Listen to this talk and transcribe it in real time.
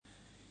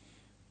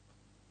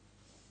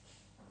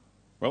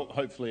Well,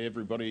 hopefully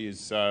everybody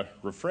is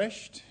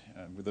refreshed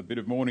with a bit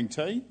of morning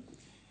tea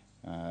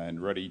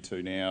and ready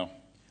to now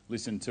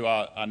listen to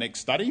our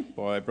next study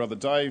by Brother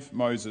Dave,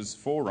 Moses'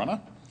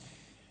 Forerunner.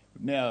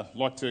 Now I'd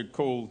like to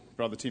call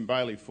Brother Tim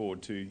Bailey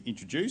forward to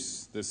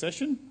introduce the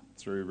session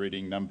through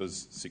reading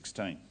Numbers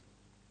 16.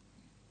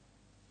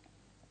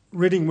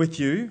 Reading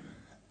with you,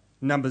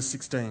 Numbers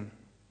 16.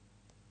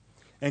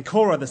 And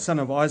Korah, the son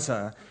of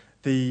Isaiah,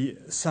 the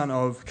son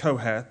of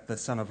Kohath, the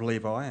son of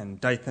Levi,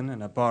 and Dathan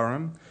and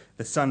Abiram,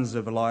 the sons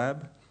of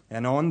Eliab,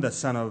 and On, the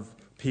son of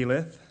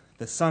Peleth,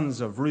 the sons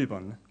of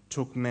Reuben,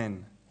 took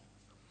men.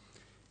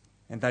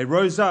 And they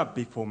rose up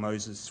before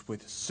Moses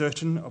with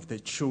certain of the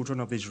children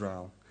of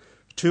Israel,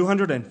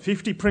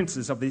 250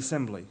 princes of the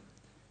assembly,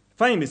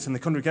 famous in the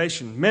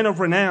congregation, men of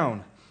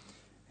renown.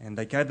 And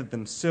they gathered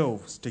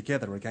themselves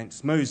together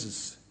against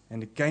Moses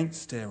and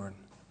against Aaron,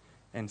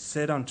 and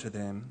said unto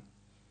them,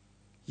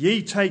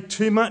 Ye take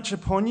too much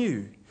upon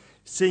you,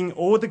 seeing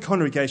all the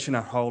congregation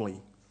are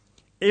holy,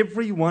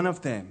 every one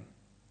of them,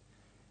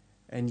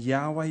 and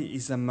Yahweh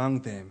is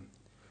among them.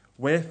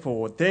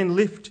 Wherefore then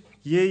lift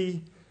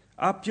ye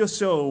up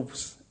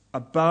yourselves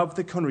above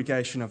the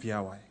congregation of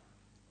Yahweh.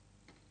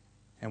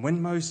 And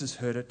when Moses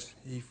heard it,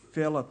 he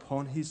fell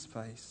upon his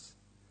face.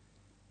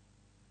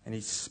 And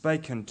he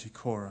spake unto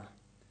Korah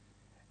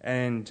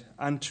and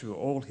unto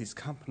all his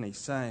company,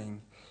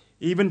 saying,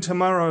 Even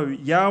tomorrow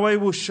Yahweh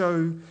will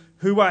show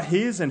who are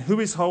his and who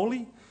is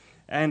holy,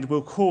 and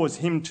will cause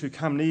him to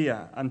come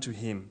near unto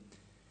him.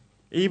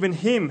 Even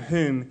him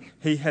whom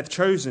he hath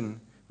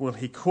chosen will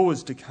he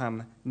cause to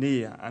come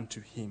near unto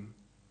him.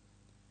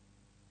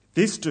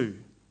 This do,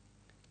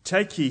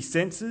 take ye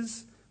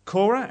censers,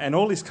 Korah and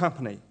all his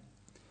company,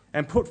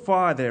 and put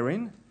fire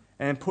therein,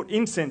 and put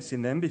incense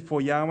in them before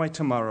Yahweh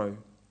tomorrow.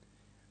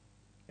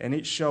 And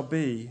it shall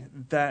be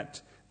that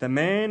the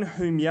man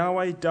whom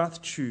Yahweh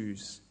doth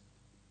choose,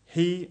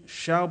 he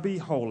shall be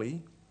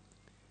holy.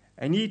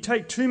 And ye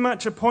take too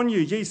much upon you,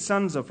 ye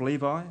sons of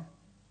Levi.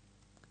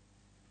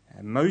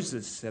 And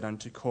Moses said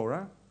unto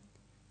Korah,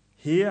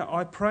 Hear,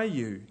 I pray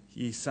you,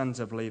 ye sons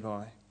of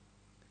Levi.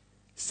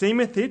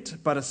 Seemeth it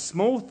but a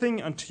small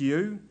thing unto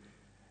you,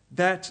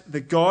 that the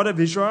God of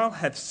Israel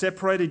hath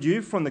separated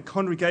you from the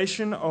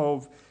congregation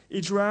of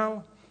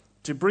Israel,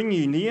 to bring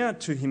you near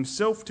to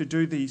himself to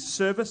do the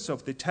service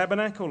of the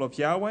tabernacle of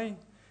Yahweh,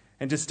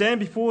 and to stand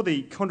before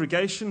the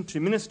congregation to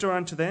minister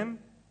unto them?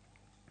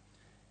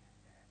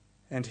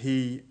 And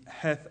he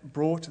hath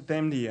brought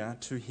them near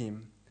to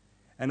him,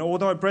 and all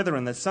thy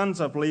brethren, the sons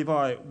of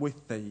Levi,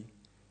 with thee.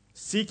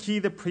 Seek ye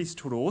the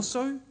priesthood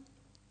also?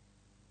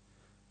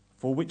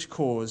 For which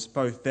cause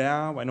both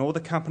thou and all the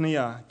company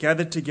are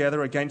gathered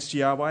together against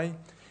Yahweh.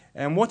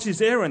 And what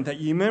is Aaron that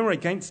ye murmur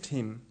against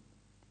him?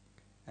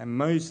 And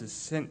Moses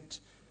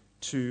sent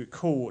to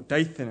call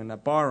Dathan and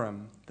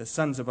Abiram, the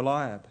sons of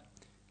Eliab,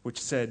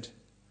 which said,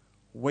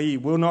 We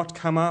will not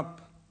come up.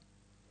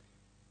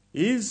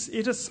 Is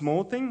it a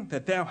small thing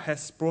that thou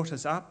hast brought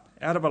us up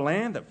out of a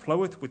land that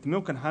floweth with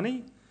milk and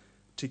honey,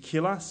 to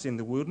kill us in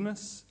the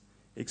wilderness,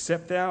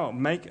 except thou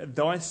make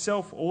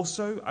thyself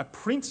also a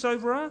prince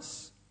over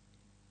us?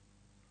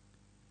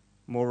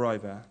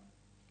 Moreover,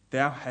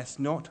 thou hast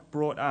not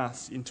brought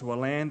us into a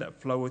land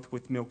that floweth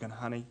with milk and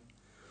honey,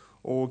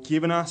 or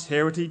given us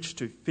heritage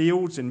to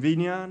fields and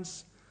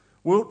vineyards.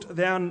 Wilt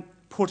thou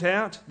put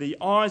out the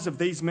eyes of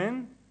these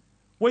men?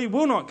 We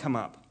will not come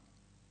up.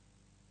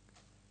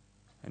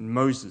 And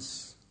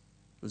Moses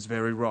was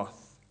very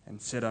wroth,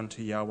 and said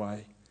unto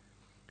Yahweh,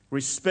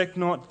 Respect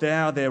not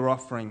thou their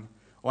offering.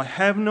 I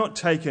have not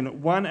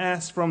taken one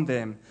ass from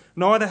them,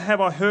 neither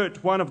have I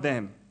hurt one of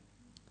them.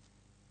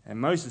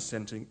 And Moses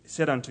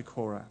said unto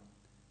Korah,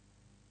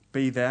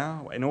 Be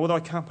thou and all thy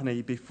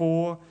company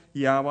before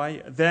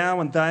Yahweh, thou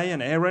and they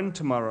and Aaron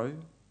tomorrow,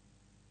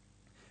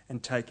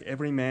 and take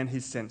every man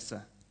his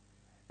censer,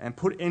 and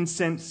put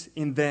incense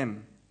in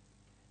them,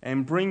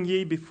 and bring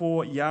ye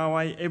before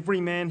Yahweh every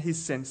man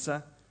his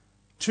censer,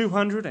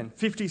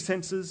 250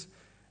 censers,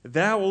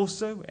 thou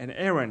also and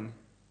Aaron,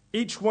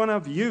 each one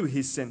of you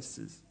his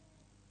censers.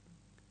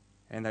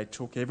 And they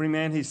took every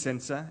man his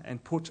censer,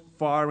 and put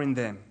fire in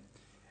them,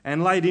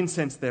 and laid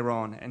incense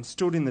thereon, and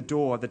stood in the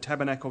door of the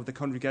tabernacle of the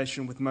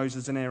congregation with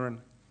Moses and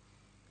Aaron.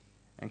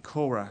 And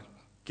Korah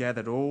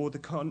gathered all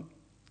the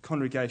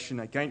congregation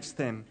against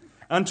them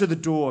unto the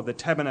door of the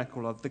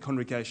tabernacle of the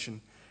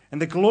congregation.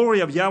 And the glory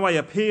of Yahweh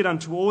appeared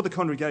unto all the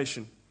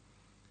congregation.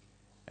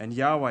 And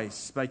Yahweh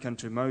spake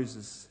unto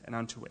Moses and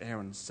unto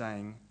Aaron,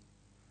 saying,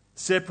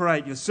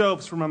 Separate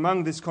yourselves from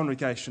among this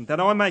congregation, that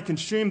I may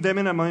consume them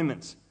in a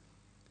moment.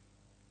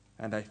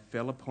 And they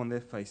fell upon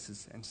their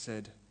faces and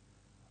said,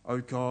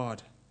 O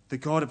God, the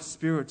God of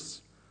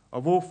spirits,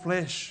 of all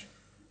flesh,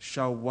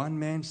 shall one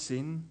man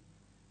sin?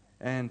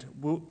 And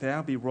wilt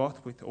thou be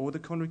wroth with all the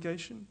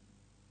congregation?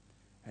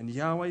 And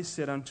Yahweh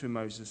said unto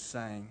Moses,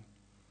 saying,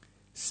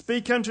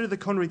 Speak unto the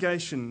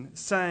congregation,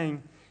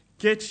 saying,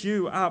 Get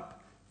you up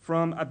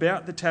from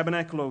about the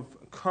tabernacle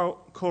of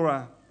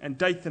Korah and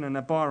Dathan and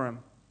Abiram.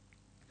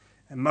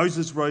 And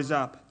Moses rose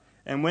up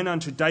and went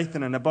unto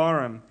Dathan and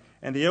Abiram,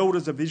 and the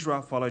elders of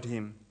Israel followed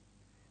him.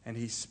 And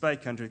he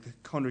spake unto the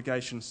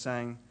congregation,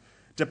 saying,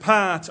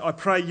 Depart, I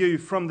pray you,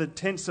 from the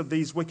tents of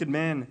these wicked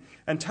men,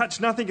 and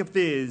touch nothing of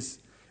theirs,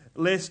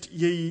 lest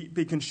ye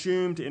be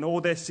consumed in all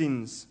their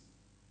sins.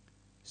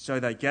 So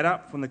they get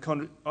up from the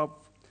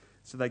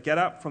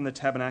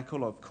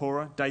tabernacle of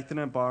Korah, Dathan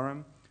and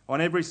Abiram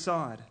on every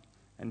side.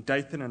 And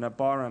Dathan and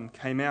Abiram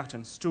came out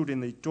and stood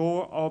in the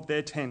door of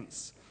their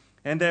tents,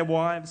 and their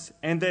wives,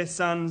 and their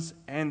sons,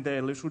 and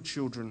their little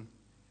children.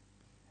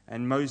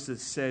 And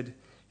Moses said,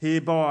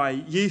 Hereby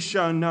ye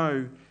shall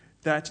know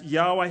that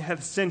Yahweh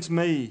hath sent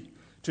me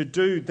to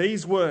do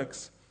these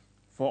works,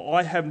 for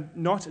I have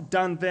not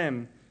done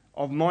them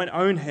of mine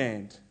own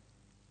hand.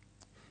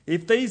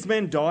 If these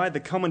men die the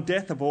common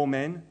death of all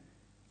men,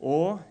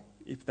 or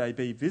if they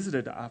be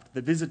visited after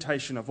the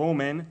visitation of all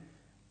men,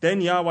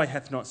 then Yahweh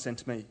hath not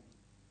sent me.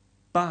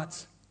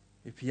 But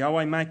if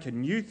Yahweh make a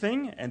new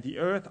thing, and the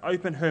earth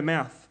open her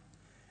mouth,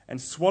 and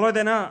swallow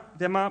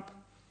them up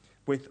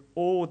with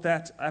all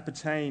that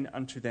appertain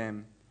unto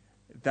them,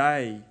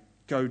 they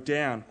go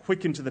down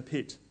quick into the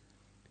pit,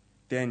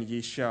 then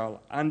ye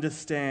shall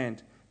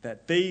understand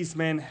that these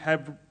men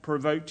have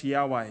provoked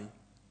Yahweh.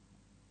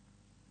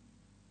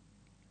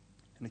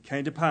 And it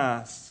came to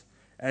pass,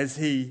 as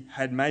he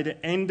had made an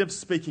end of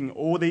speaking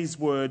all these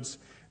words,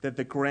 that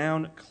the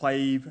ground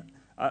clave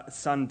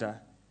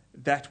asunder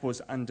that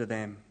was under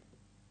them.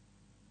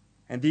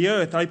 And the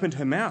earth opened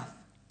her mouth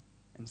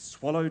and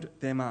swallowed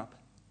them up,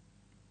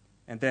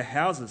 and their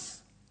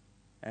houses,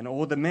 and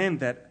all the men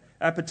that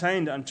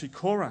appertained unto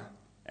Korah,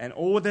 and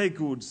all their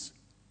goods,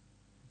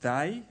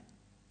 they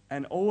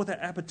and all that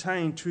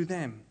appertained to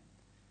them,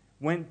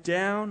 went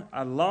down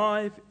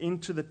alive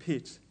into the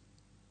pit,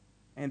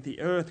 and the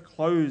earth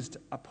closed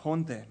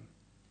upon them,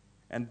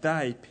 and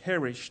they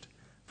perished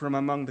from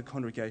among the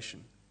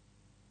congregation.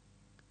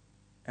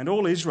 And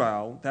all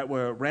Israel that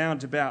were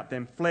round about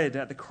them fled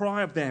at the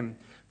cry of them,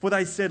 for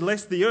they said,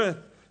 Lest the earth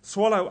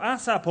swallow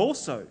us up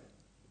also.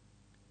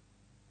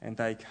 And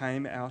they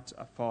came out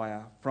a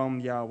fire from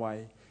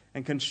Yahweh,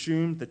 and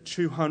consumed the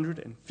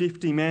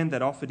 250 men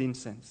that offered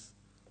incense.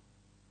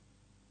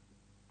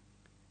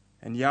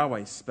 And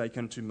Yahweh spake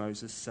unto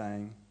Moses,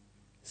 saying,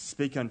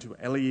 Speak unto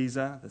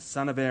Eleazar, the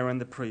son of Aaron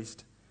the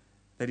priest,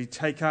 that he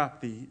take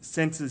up the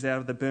censers out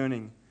of the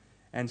burning,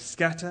 and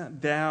scatter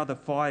thou the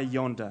fire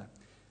yonder,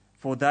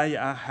 for they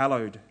are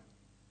hallowed.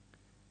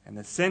 And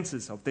the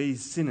censers of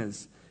these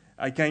sinners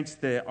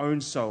against their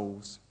own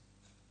souls,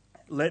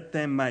 let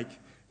them make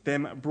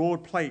them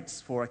broad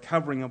plates for a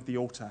covering of the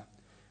altar.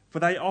 For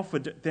they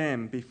offered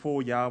them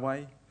before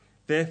Yahweh.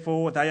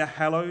 Therefore they are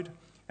hallowed,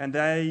 and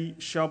they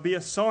shall be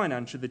a sign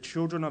unto the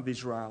children of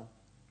Israel.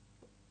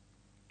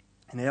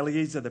 And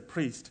Eleazar the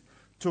priest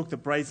took the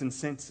brazen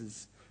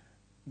censers,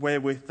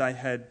 wherewith they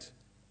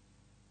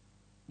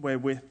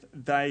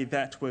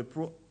that were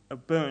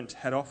burnt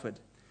had offered,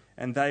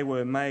 and they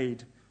were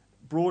made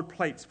broad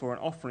plates for an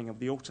offering of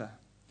the altar,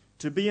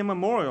 to be a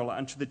memorial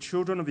unto the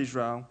children of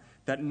Israel,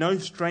 that no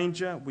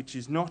stranger which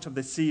is not of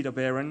the seed of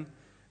Aaron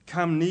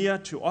come near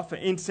to offer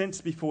incense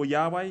before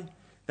Yahweh,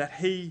 that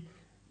he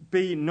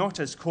be not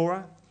as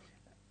Korah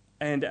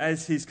and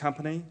as his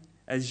company,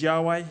 as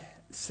Yahweh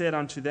said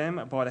unto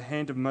them by the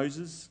hand of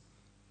Moses.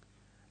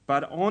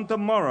 But on the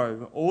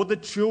morrow all the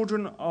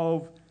children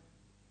of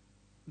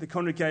the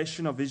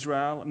congregation of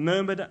Israel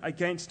murmured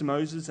against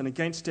Moses and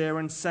against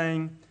Aaron,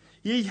 saying,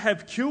 Ye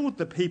have killed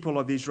the people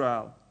of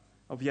Israel,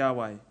 of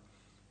Yahweh.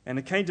 And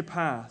it came to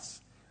pass,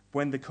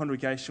 when the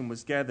congregation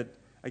was gathered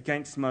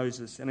against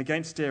Moses and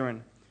against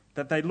Aaron,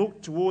 that they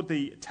looked toward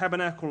the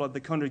tabernacle of the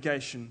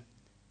congregation,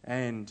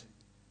 and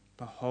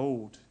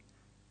behold,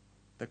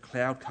 the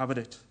cloud covered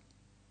it,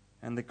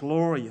 and the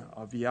glory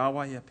of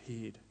Yahweh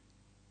appeared.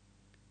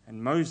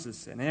 And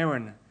Moses and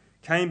Aaron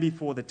came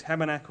before the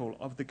tabernacle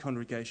of the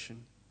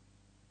congregation.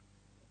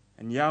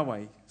 And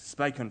Yahweh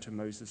spake unto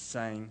Moses,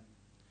 saying,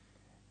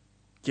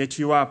 Get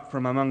you up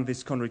from among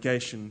this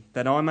congregation,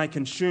 that I may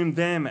consume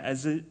them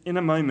as in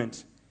a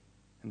moment.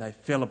 And they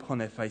fell upon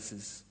their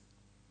faces.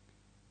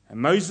 And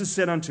Moses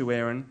said unto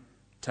Aaron,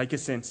 Take a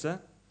censer,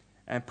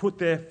 and put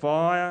their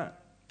fire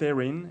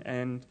therein,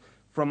 and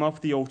from off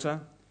the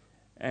altar,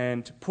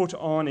 and put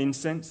on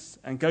incense,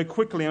 and go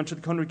quickly unto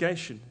the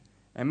congregation,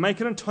 and make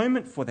an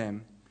atonement for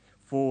them.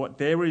 For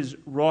there is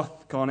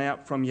wrath gone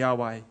out from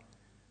Yahweh,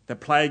 the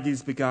plague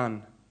is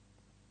begun.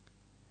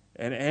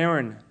 And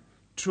Aaron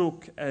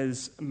took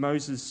as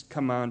Moses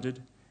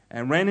commanded,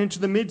 and ran into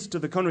the midst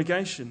of the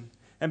congregation.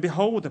 And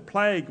behold, the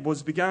plague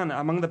was begun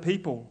among the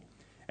people.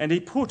 And he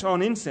put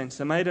on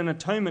incense and made an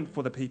atonement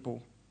for the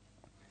people.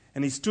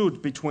 And he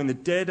stood between the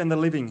dead and the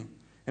living,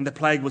 and the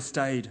plague was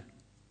stayed.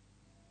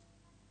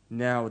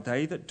 Now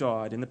they that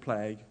died in the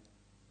plague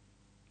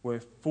were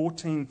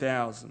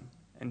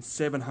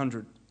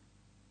 14,700,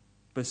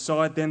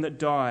 beside them that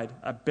died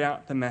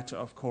about the matter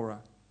of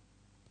Korah.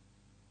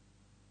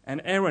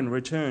 And Aaron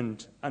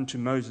returned unto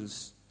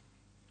Moses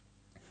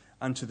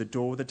unto the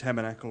door of the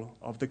tabernacle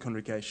of the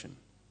congregation,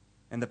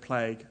 and the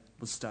plague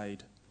was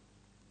stayed.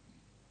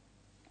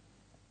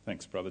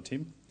 Thanks, Brother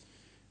Tim.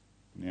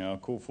 Now, I'll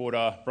call forward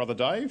our Brother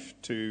Dave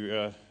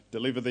to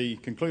deliver the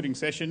concluding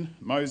session,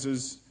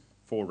 Moses,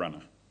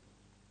 Forerunner.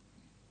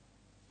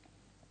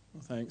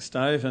 Well, thanks,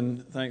 Dave,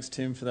 and thanks,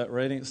 Tim, for that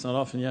reading. It's not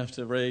often you have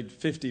to read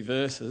 50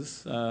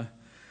 verses,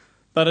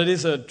 but it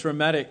is a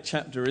dramatic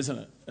chapter, isn't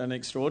it? An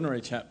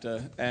extraordinary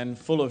chapter and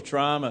full of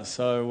drama,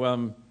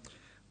 so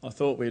I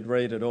thought we'd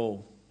read it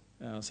all.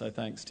 So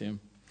thanks, Tim.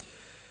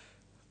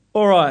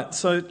 All right,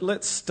 so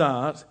let's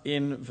start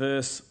in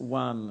verse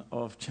 1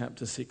 of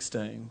chapter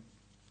 16.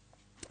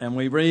 And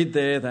we read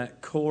there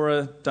that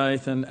Korah,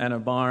 Dathan and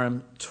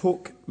Abiram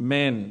took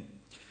men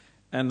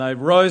and they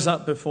rose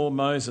up before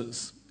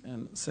Moses.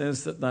 And it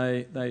says that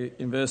they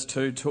in verse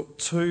 2, took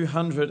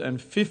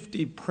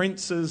 250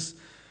 princes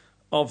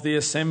of the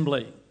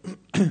assembly,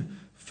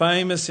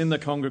 famous in the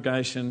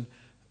congregation,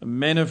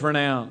 men of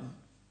renown.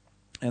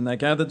 And they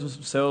gathered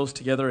themselves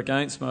together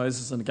against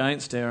Moses and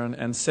against Aaron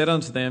and said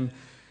unto them,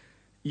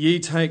 Ye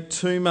take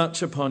too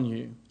much upon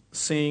you,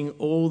 seeing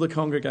all the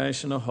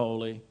congregation are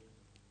holy,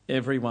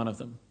 every one of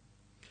them,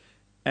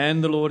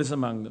 and the Lord is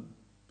among them.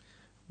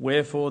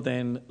 Wherefore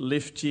then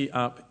lift ye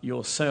up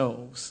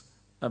yourselves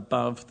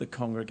above the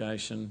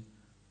congregation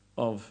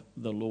of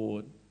the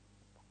Lord.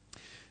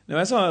 Now,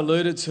 as I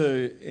alluded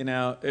to in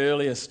our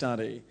earlier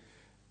study,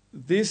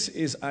 this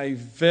is a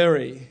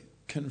very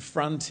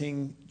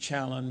confronting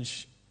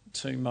challenge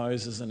to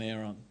Moses and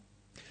Aaron.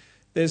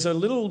 There's a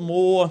little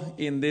more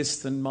in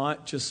this than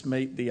might just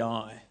meet the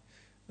eye.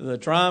 The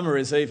drama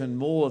is even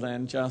more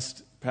than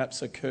just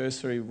perhaps a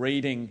cursory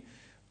reading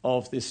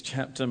of this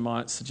chapter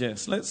might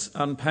suggest. Let's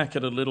unpack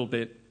it a little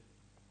bit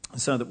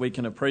so that we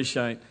can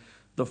appreciate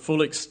the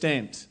full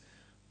extent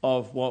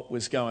of what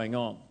was going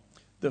on.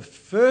 The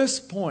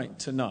first point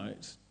to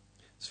note,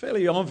 it's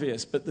fairly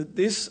obvious, but that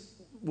this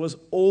was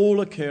all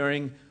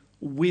occurring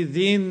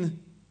within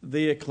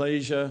the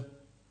ecclesia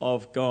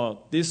of God.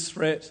 This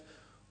threat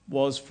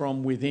was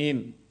from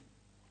within.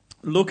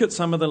 Look at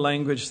some of the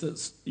language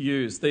that's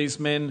used. These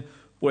men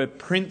were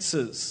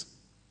princes.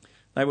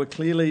 They were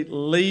clearly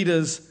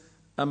leaders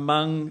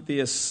among the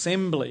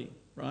assembly,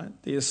 right?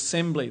 The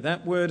assembly.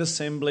 That word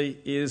assembly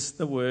is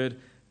the word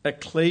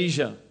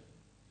ecclesia.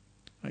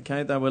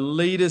 Okay, they were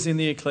leaders in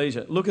the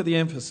ecclesia. Look at the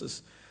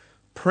emphasis.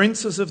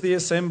 Princes of the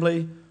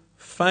assembly,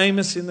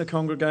 famous in the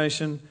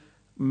congregation,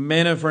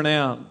 men of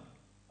renown.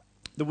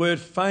 The word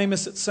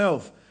famous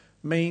itself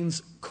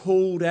means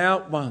called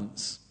out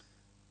ones.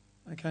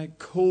 Okay,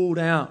 called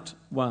out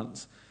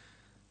ones.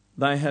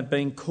 They had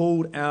been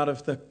called out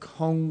of the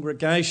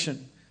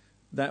congregation.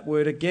 That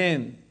word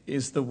again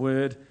is the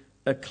word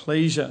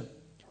ecclesia.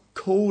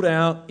 Called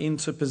out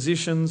into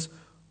positions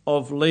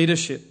of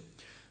leadership.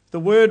 The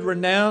word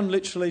renown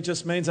literally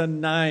just means a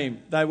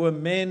name. They were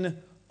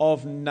men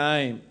of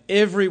name.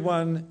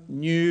 Everyone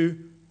knew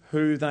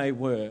who they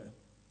were.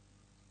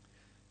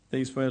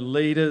 These were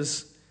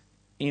leaders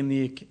in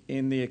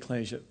the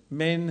ecclesia.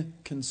 Men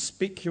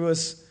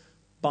conspicuous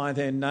by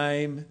their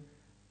name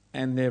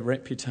and their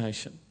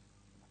reputation.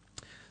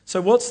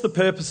 So what's the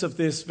purpose of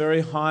this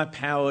very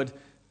high-powered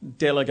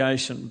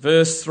delegation?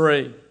 Verse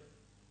 3.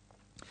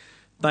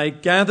 They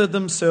gathered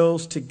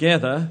themselves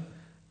together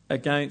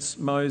against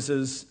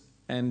Moses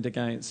and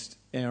against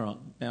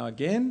Aaron. Now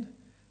again,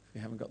 if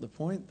you haven't got the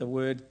point, the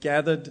word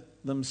gathered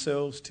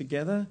themselves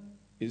together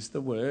is the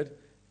word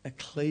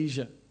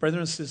ecclesia.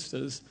 Brethren and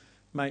sisters,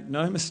 make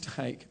no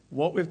mistake,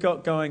 what we've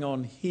got going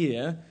on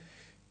here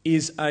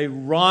is a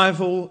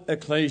rival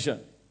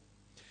ecclesia.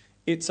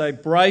 It's a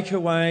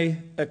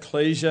breakaway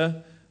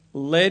ecclesia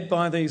led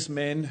by these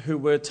men who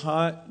were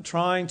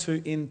trying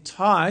to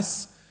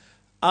entice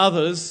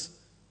others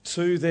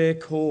to their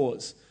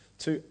cause,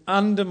 to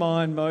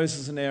undermine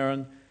Moses and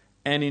Aaron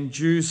and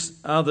induce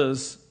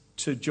others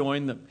to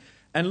join them.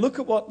 And look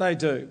at what they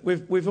do.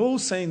 We've all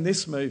seen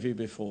this movie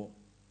before.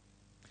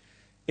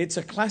 It's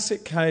a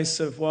classic case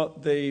of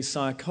what the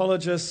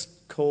psychologists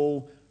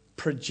call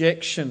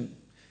projection.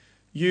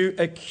 You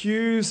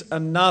accuse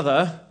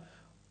another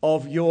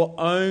of your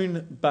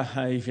own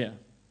behaviour.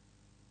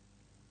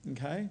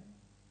 Okay?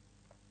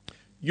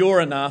 You're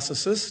a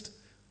narcissist.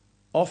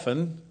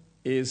 Often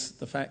is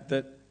the fact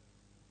that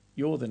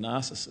you're the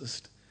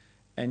narcissist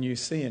and you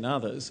see in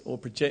others or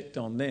project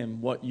on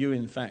them what you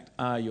in fact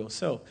are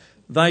yourself.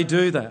 They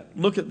do that.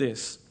 Look at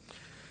this.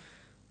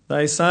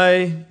 They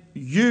say,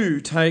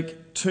 you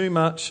take too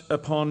much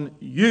upon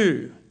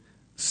you,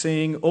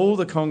 seeing all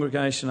the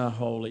congregation are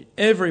holy,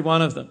 every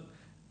one of them,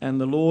 and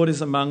the Lord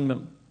is among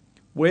them.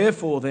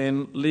 Wherefore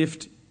then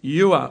lift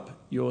you up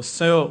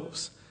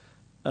yourselves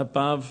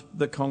above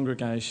the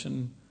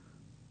congregation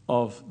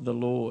of the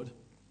Lord.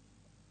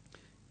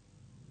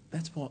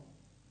 That's what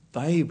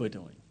they were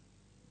doing,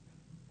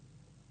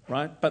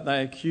 right? But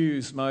they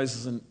accuse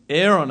Moses and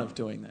Aaron of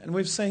doing that. And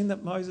we've seen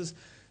that Moses,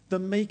 the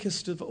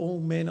meekest of all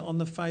men on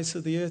the face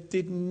of the earth,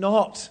 did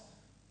not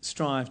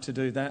strive to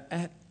do that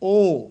at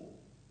all.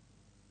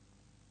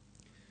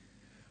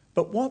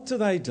 But what do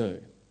they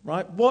do,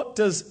 right? What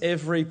does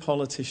every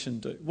politician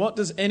do? What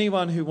does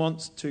anyone who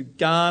wants to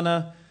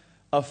garner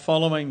a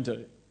following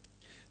do?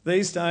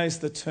 These days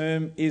the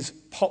term is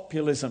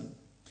populism.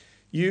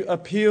 You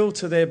appeal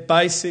to their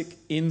basic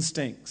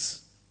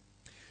instincts.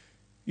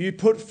 You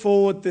put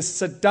forward the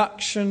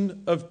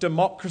seduction of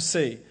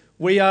democracy.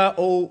 We are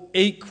all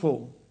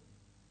equal.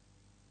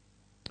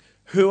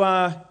 Who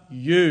are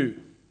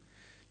you?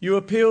 You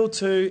appeal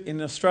to,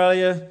 in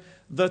Australia,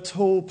 the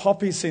tall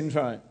poppy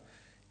syndrome.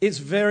 It's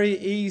very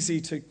easy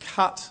to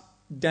cut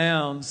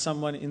down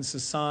someone in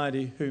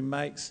society who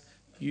makes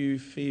you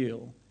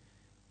feel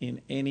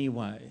in any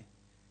way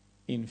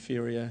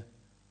inferior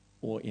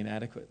or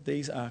inadequate.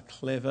 These are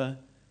clever,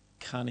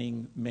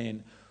 cunning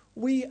men.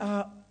 We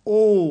are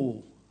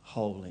all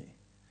holy.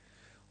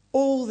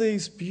 All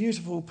these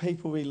beautiful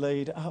people we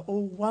lead are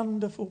all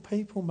wonderful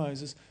people,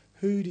 Moses.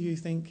 Who do you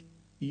think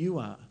you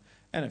are?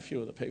 And a few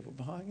of the people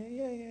behind,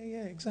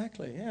 yeah,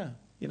 exactly, yeah.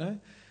 You know,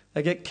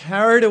 they get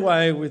carried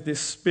away with this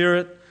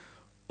spirit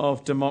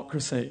of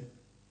democracy.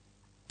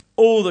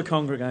 All the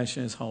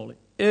congregation is holy,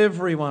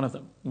 every one of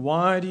them.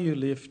 Why do you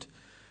lift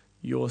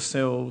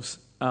yourselves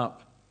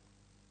up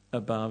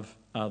above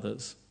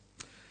others?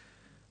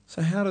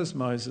 So how does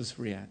Moses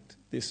react,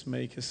 this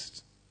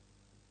meekest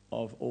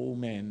of all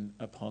men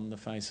upon the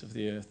face of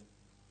the earth?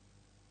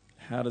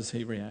 How does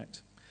he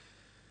react?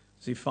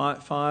 Does he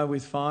fight fire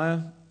with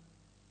fire?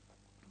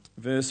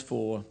 Verse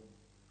 4,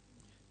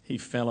 he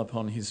fell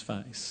upon his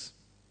face.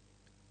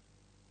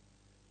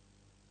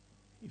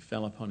 He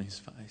fell upon his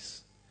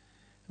face.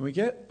 And we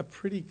get a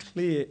pretty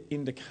clear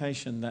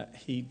indication that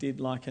he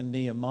did like a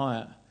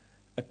Nehemiah,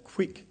 a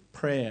quick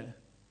prayer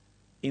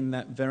in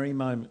that very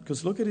moment.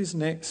 Because look at his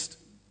next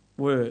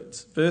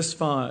words. Verse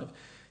 5,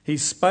 he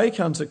spake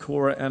unto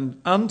Korah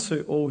and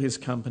unto all his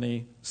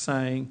company,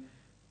 saying,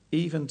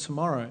 even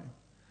tomorrow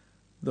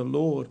the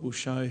Lord will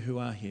show who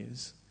are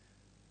his,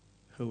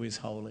 who is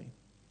holy.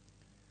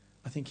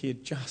 I think he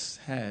had just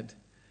had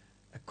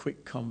a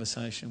quick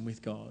conversation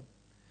with God,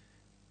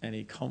 and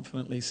he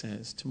confidently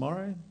says,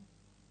 tomorrow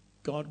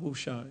God will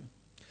show.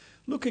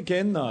 Look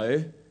again,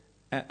 though,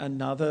 at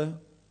another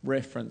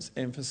reference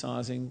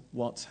emphasising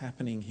what's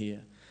happening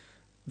here.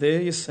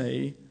 There you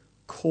see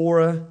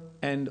Korah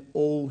and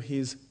all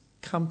his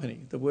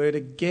company. The word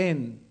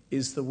again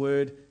is the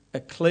word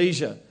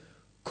ecclesia.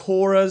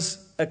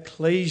 Korah's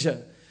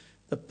ecclesia.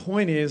 The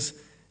point is,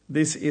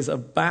 this is a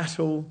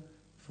battle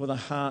for the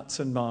hearts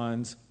and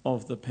minds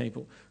of the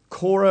people.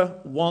 Korah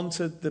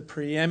wanted the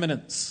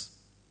preeminence,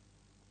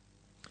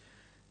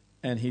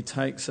 and he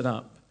takes it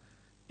up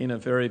in a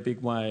very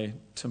big way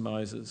to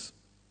Moses.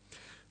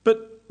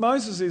 But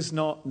Moses is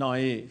not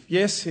naive.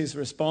 Yes, his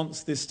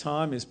response this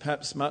time is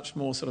perhaps much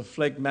more sort of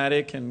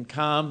phlegmatic and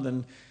calm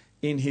than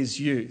in his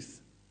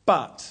youth.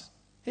 But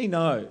he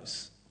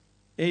knows.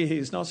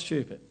 He's not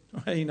stupid.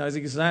 Right? He knows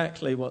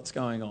exactly what's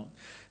going on.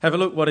 Have a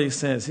look what he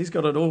says. He's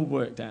got it all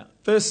worked out.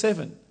 Verse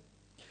 7.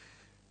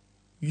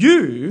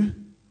 You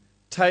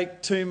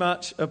take too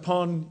much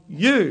upon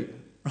you.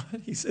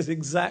 Right? He says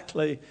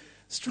exactly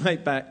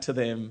straight back to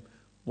them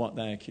what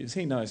they accuse.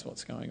 He knows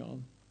what's going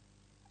on.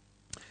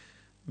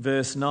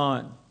 Verse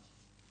 9.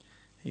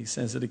 He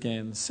says it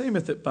again.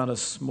 Seemeth it but a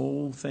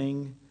small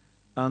thing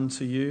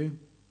unto you,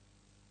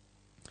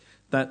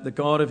 that the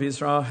God of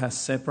Israel hath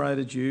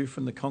separated you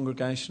from the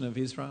congregation of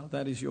Israel?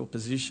 That is your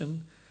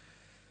position.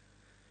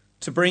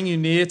 To bring you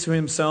near to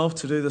himself,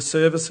 to do the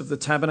service of the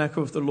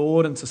tabernacle of the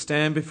Lord, and to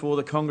stand before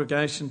the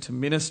congregation to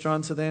minister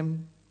unto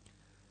them.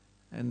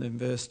 And then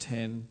verse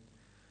 10,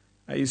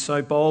 are you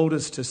so bold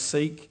as to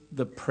seek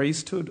the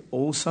priesthood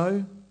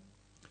also?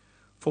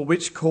 For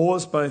which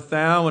cause both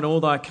thou and all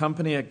thy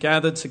company are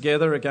gathered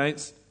together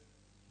against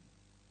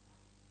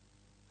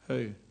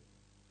who?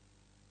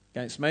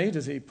 Against me?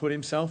 Does he put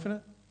himself in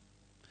it?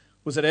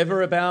 Was it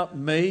ever about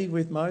me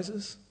with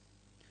Moses?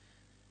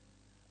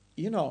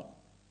 You're not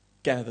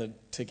gathered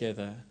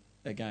together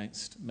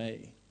against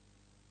me.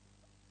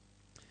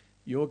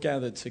 You're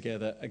gathered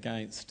together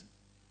against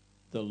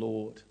the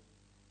Lord.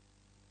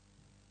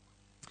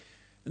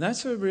 And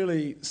that's a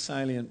really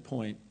salient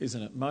point,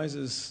 isn't it?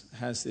 Moses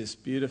has this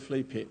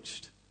beautifully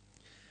pitched.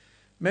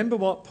 Remember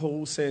what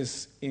Paul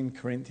says in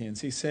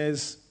Corinthians. He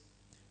says,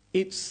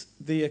 it's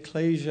the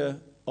ecclesia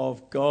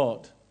of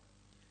God.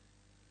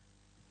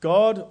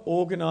 God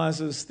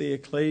organises the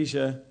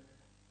ecclesia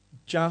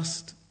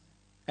just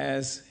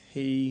as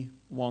he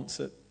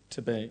wants it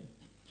to be.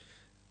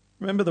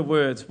 Remember the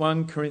words,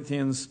 1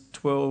 Corinthians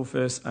 12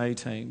 verse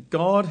 18.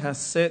 God hath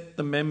set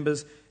the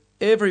members,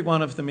 every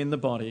one of them in the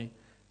body,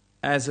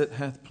 as it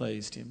hath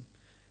pleased him.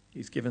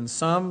 He's given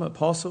some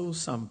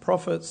apostles, some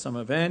prophets, some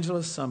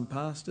evangelists, some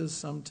pastors,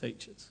 some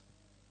teachers.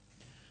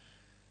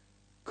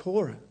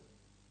 Korah,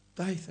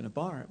 Dathan,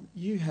 Abiram,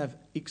 you have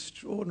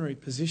extraordinary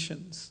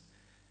positions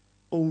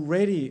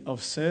already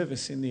of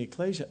service in the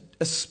ecclesia.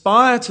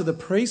 Aspire to the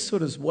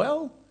priesthood as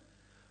well.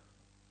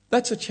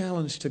 That's a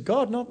challenge to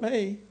God, not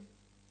me.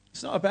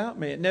 It's not about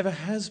me. It never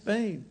has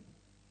been.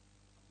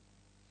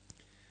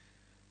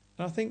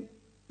 And I think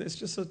there's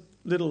just a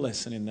little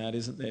lesson in that,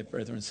 isn't there,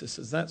 brethren and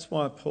sisters? That's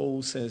why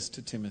Paul says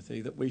to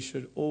Timothy that we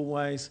should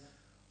always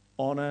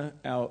honour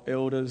our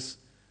elders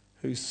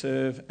who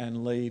serve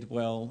and lead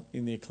well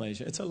in the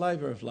ecclesia. It's a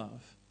labour of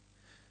love.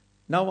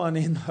 No one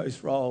in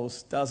those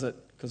roles does it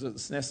because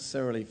it's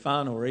necessarily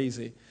fun or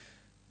easy.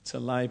 It's a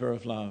labour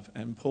of love.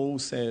 And Paul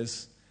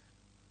says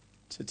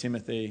to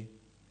Timothy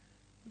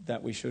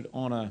that we should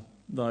honour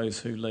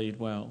those who lead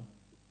well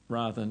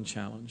rather than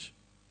challenge.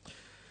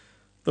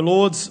 The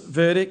Lord's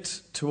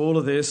verdict to all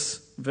of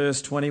this,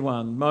 verse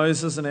 21,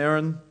 Moses and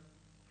Aaron,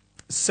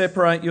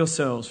 separate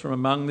yourselves from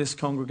among this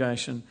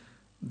congregation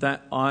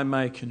that I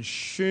may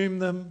consume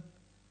them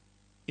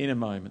in a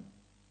moment.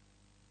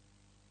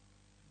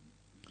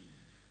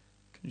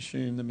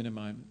 Consume them in a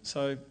moment.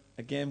 So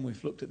again,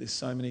 we've looked at this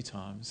so many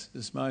times.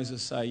 Does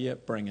Moses say,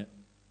 yep, bring it?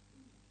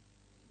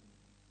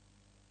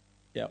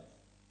 Yep.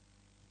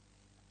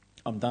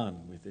 I'm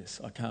done with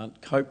this. I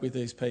can't cope with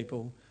these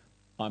people.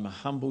 I'm a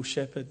humble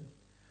shepherd.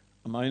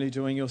 I'm only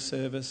doing your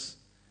service.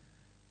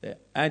 They're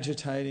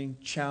agitating,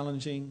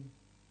 challenging.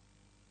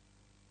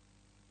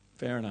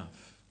 Fair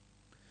enough.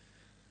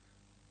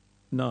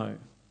 No.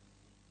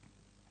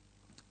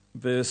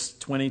 Verse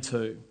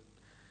 22.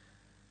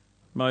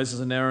 Moses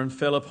and Aaron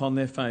fell upon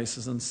their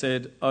faces and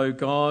said, O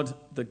God,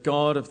 the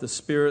God of the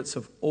spirits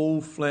of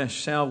all flesh,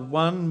 shall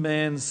one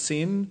man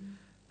sin,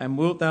 and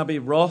wilt thou be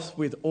wroth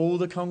with all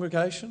the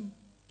congregation?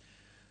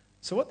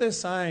 So what they're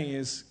saying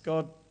is,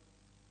 God,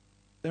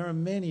 there are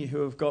many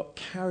who have got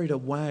carried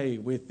away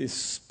with this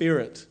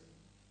spirit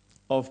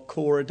of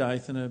Korah,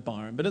 Dathan and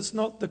Abiram, but it's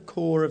not the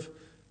core of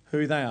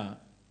who they are.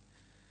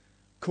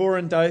 Korah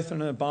and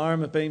Dathan and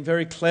Abiram have been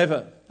very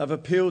clever. They've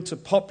appealed to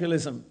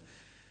populism,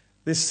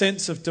 this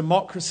sense of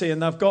democracy,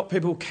 and they've got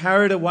people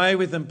carried away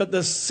with them. But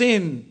the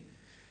sin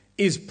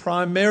is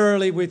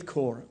primarily with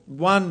Korah,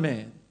 one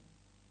man.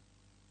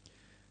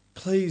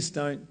 Please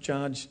don't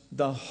judge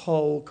the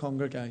whole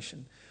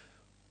congregation.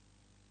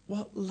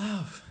 What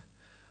love,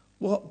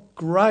 what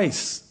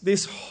grace.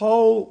 This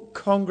whole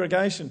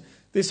congregation,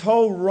 this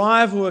whole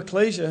rival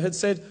ecclesia had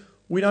said,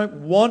 we don't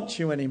want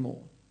you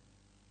anymore.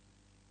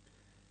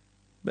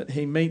 But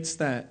he meets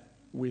that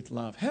with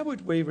love. How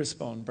would we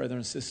respond, brothers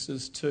and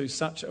sisters, to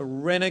such a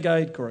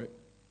renegade group?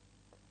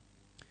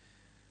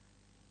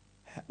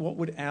 What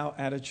would our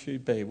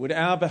attitude be? Would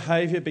our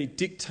behaviour be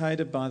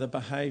dictated by the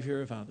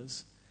behaviour of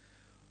others?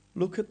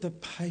 Look at the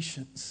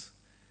patience.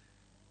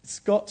 It's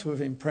got to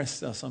have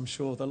impressed us, I'm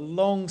sure. The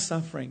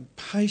long-suffering,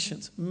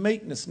 patience,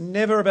 meekness,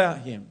 never about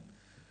him,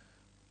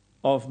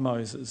 of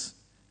Moses,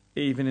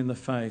 even in the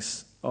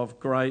face of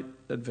great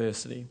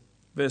adversity.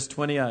 Verse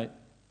 28.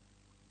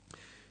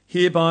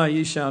 Hereby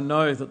ye shall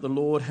know that the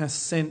Lord hath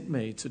sent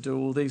me to do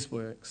all these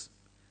works.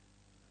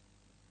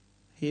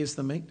 Here's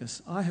the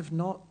meekness. I have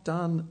not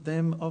done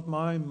them of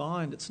my own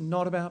mind. It's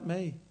not about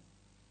me.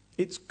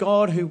 It's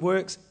God who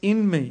works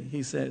in me,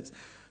 he says.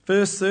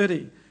 Verse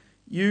 30.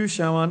 You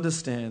shall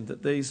understand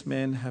that these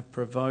men have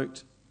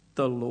provoked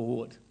the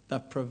Lord.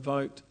 They've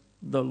provoked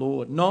the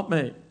Lord, not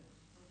me.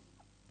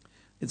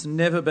 It's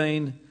never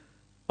been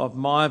of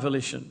my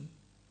volition.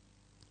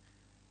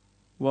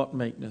 What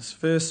meekness.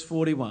 Verse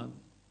 41.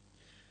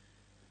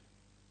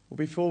 Well,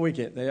 before we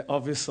get there,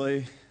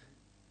 obviously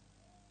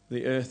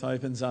the earth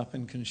opens up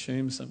and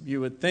consumes them.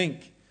 You would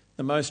think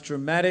the most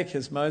dramatic,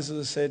 as Moses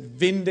has said,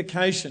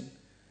 vindication.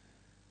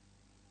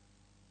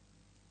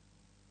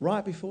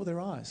 Right before their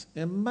eyes.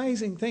 An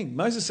amazing thing.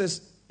 Moses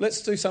says,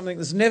 let's do something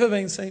that's never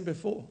been seen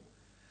before.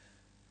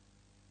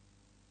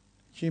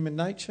 Human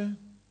nature,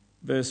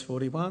 verse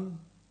 41,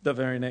 the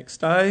very next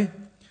day,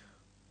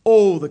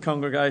 all the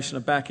congregation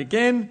are back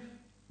again,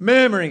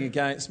 murmuring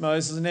against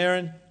Moses and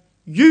Aaron.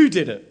 You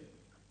did it.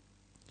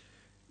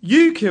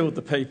 You killed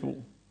the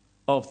people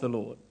of the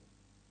Lord.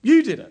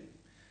 You did it.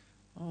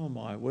 Oh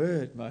my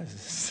word,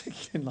 Moses.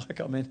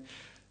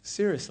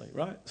 Seriously,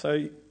 right?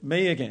 So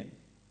me again.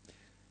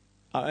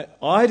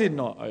 I did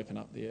not open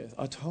up the earth.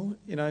 I told,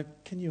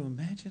 can you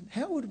imagine?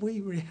 How would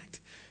we react?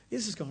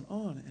 This has gone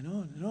on and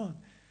on and on.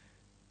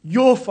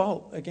 Your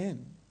fault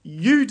again.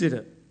 You did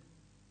it.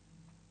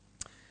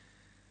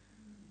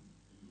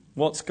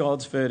 What's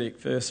God's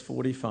verdict? Verse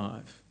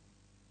 45.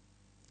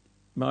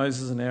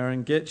 Moses and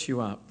Aaron, get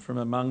you up from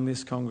among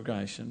this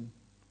congregation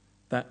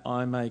that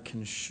I may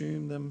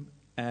consume them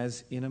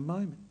as in a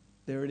moment.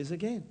 There it is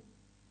again.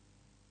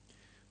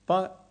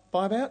 But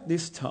by about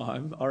this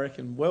time, I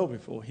reckon well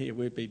before here,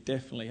 we'd be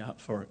definitely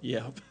up for it.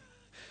 Yep,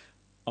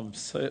 I'm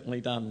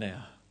certainly done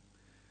now.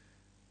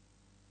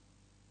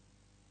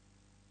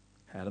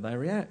 How do they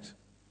react?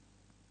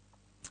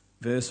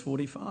 Verse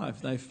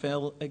 45, they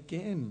fell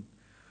again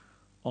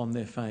on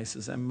their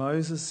faces. And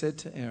Moses said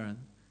to Aaron,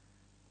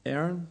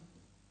 Aaron,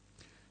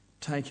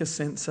 take a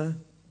censer,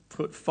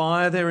 put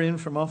fire therein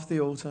from off the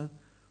altar,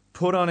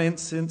 put on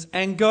incense,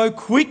 and go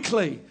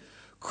quickly.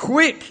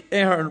 Quick,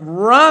 Aaron,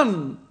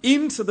 run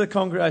into the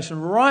congregation,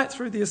 right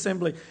through the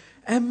assembly,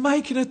 and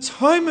make an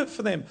atonement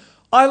for them.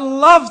 I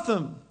love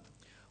them.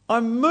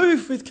 I'm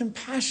moved with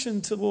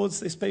compassion towards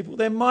these people.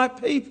 They're my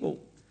people.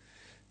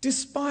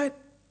 Despite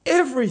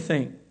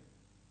everything,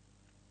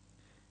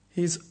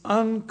 his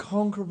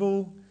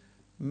unconquerable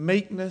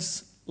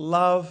meekness,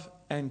 love,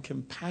 and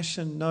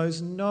compassion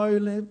knows no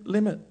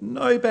limit,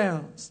 no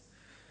bounds.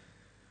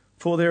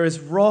 For there is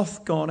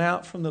wrath gone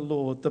out from the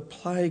Lord. The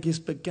plague is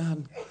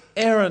begun.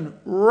 Aaron,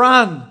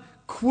 run,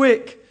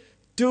 quick,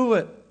 do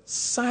it,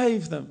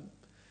 save them.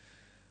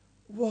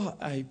 What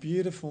a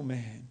beautiful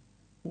man.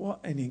 What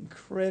an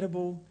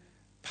incredible,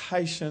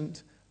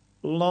 patient,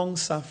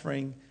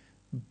 long-suffering,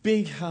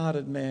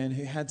 big-hearted man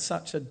who had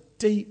such a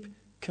deep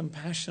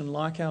compassion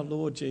like our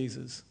Lord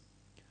Jesus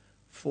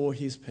for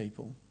his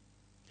people.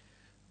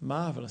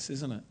 Marvellous,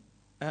 isn't it?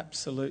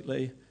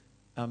 Absolutely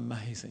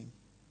amazing.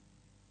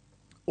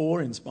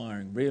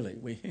 Awe-inspiring,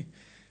 really.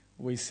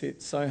 We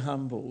sit so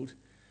humbled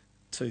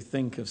to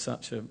think of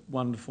such a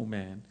wonderful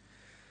man.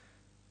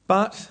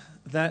 But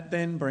that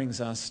then brings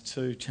us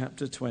to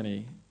chapter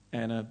 20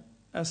 and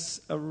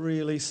a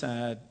really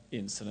sad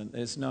incident.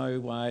 There's no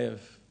way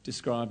of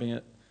describing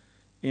it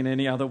in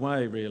any other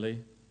way,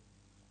 really.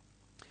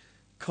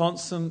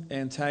 Constant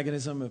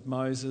antagonism of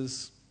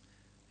Moses.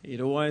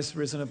 He'd always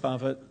risen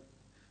above it,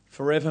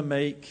 forever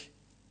meek,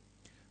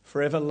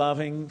 forever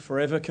loving,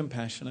 forever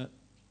compassionate,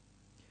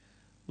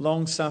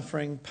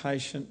 long-suffering,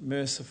 patient,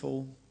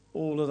 merciful,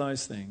 all of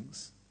those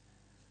things,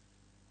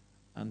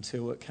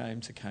 until it came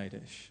to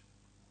Kadesh.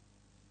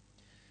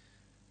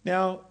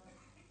 Now,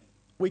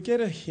 we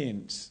get a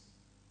hint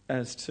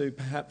as to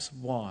perhaps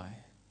why.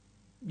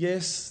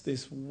 Yes,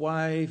 this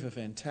wave of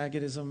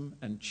antagonism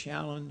and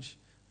challenge,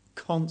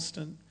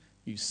 constant.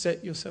 You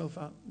set yourself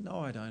up. No,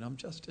 I don't. I'm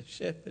just a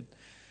shepherd.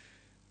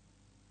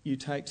 You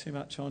take too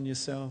much on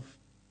yourself.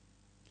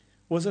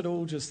 Was it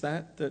all just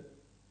that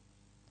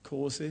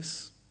caused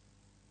this?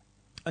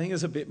 I think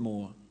there's a bit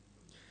more.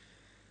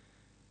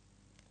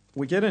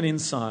 We get an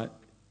insight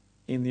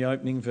in the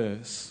opening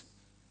verse.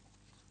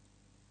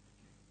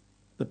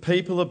 The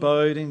people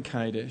abode in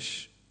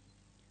Kadesh,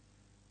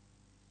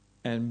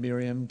 and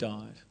Miriam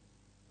died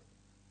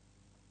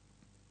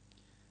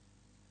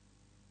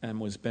and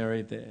was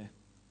buried there.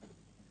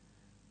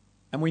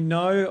 And we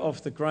know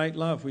of the great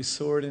love. We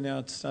saw it in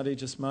our study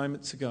just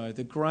moments ago.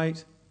 The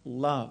great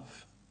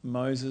love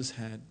Moses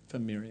had for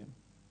Miriam.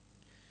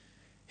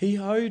 He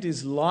owed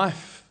his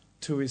life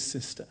to his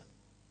sister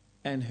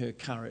and her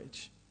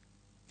courage.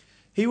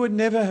 He would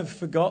never have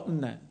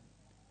forgotten that.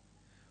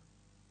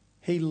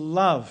 He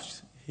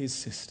loved his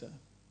sister.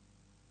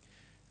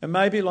 And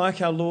maybe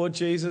like our Lord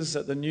Jesus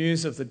at the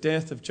news of the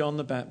death of John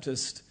the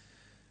Baptist,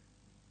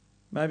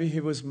 maybe he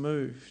was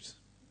moved.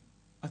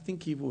 I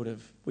think he would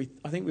have.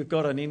 I think we've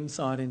got an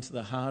insight into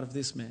the heart of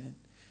this man.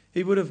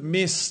 He would have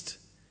missed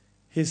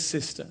his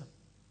sister.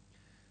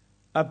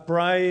 A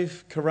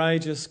brave,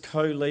 courageous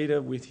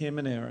co-leader with him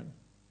and Aaron.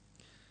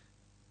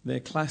 Their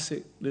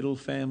classic little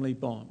family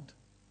bond.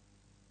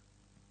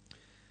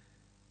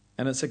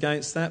 And it's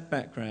against that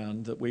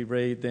background that we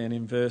read then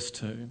in verse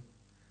 2. There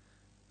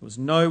was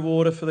no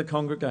water for the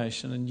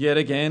congregation, and yet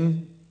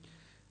again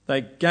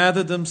they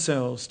gathered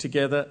themselves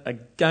together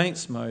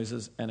against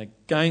Moses and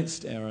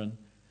against Aaron,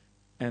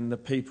 and the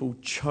people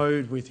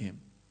chode with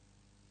him.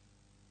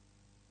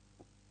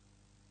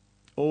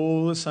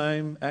 All the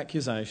same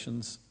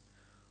accusations,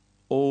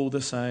 all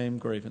the same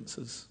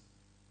grievances.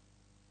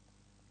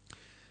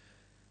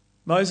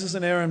 Moses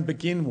and Aaron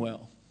begin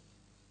well.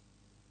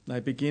 They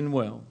begin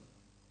well.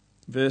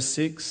 Verse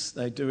 6,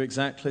 they do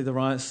exactly the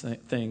right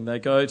thing. They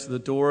go to the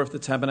door of the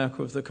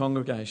tabernacle of the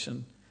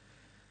congregation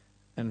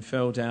and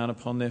fell down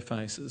upon their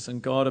faces.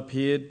 And God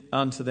appeared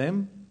unto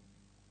them,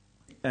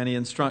 and he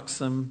instructs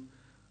them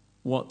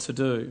what to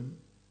do.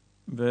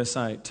 Verse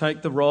 8,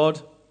 take the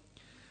rod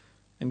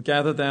and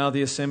gather thou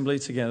the assembly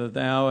together,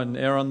 thou and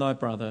Aaron thy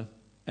brother,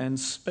 and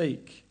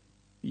speak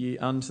ye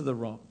unto the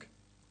rock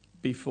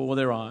before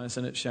their eyes,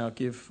 and it shall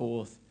give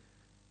forth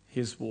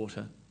his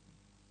water.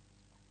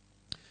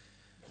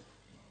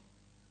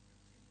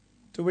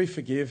 Do we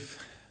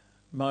forgive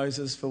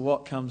Moses for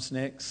what comes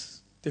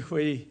next? Do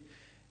we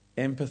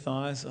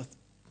empathise?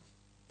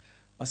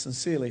 I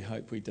sincerely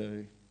hope we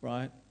do,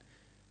 right?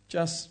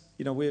 Just,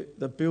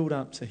 the build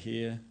up to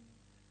here,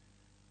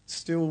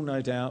 still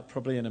no doubt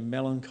probably in a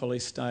melancholy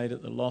state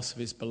at the loss of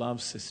his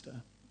beloved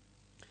sister.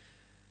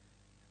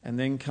 And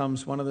then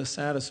comes one of the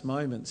saddest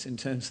moments in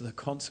terms of the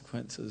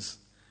consequences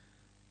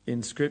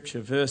in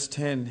Scripture. Verse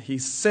 10, he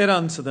said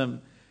unto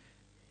them,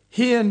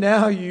 hear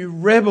now, you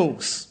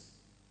rebels.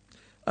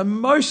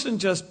 Emotion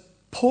just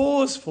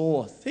pours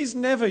forth. He's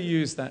never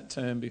used that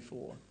term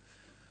before.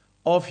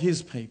 Of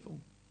his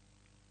people.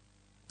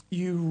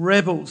 You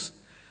rebels.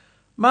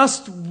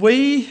 Must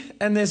we,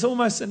 and there's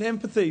almost an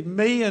empathy,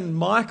 me and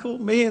Michael,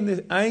 me and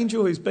the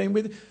angel who's been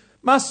with,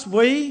 must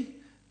we?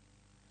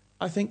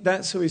 I think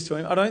that's who he's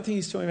talking about. I don't think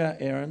he's talking about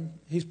Aaron.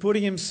 He's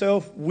putting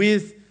himself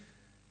with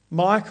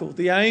Michael,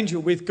 the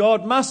angel, with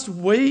God. Must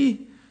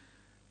we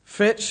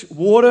fetch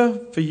water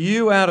for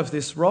you out of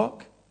this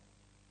rock?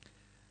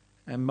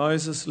 And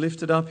Moses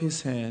lifted up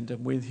his hand,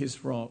 and with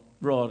his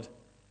rod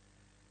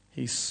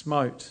he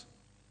smote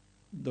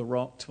the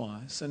rock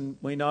twice. And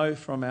we know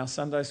from our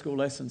Sunday school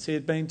lessons he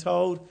had been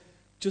told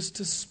just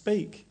to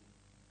speak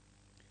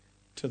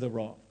to the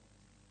rock.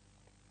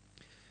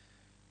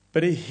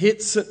 But he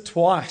hits it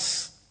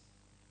twice.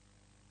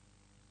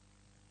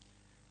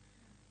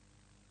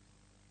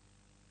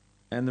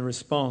 And the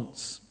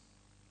response,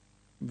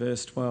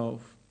 verse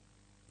 12,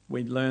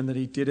 we learn that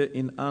he did it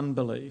in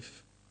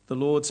unbelief. The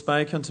Lord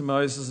spake unto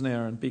Moses and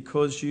Aaron,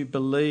 because you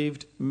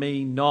believed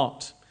me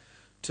not,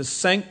 to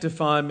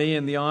sanctify me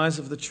in the eyes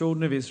of the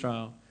children of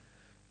Israel.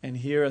 And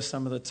here are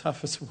some of the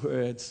toughest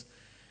words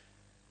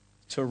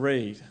to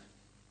read.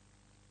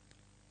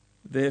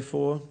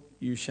 Therefore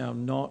you shall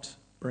not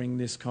bring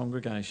this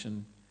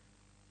congregation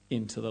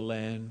into the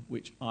land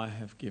which I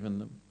have given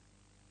them.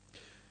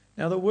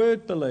 Now the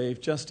word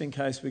believe, just in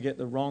case we get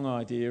the wrong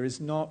idea,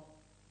 is not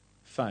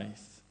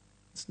faith.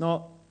 It's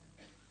not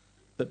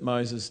that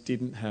Moses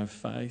didn't have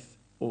faith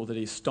or that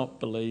he stopped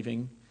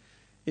believing.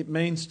 It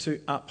means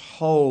to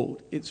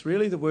uphold. It's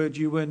really the word,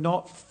 you were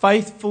not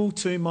faithful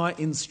to my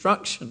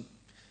instruction.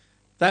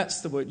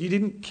 That's the word. You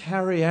didn't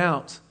carry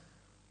out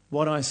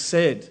what I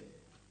said.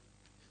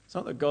 It's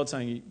not that God's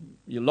saying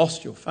you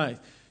lost your faith.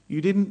 You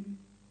didn't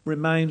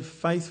remain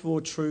faithful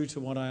or true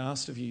to what I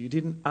asked of you. You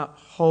didn't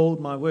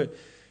uphold my word.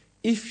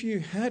 If you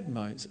had,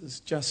 Moses,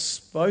 just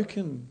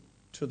spoken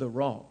to the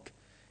rock,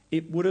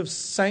 it would have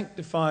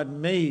sanctified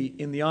me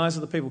in the eyes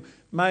of the people,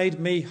 made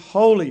me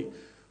holy.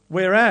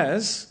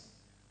 Whereas,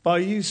 by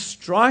you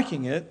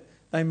striking it,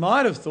 they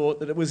might have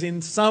thought that it was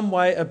in some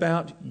way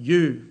about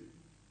you,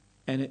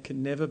 and it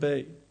can never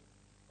be.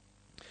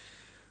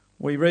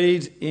 We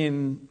read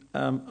in,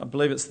 I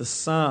believe it's the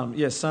Psalm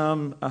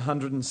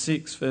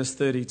 106, verse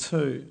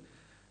 32,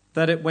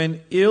 that it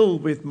went ill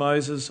with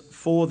Moses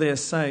for their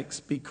sakes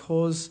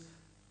because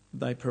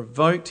they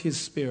provoked his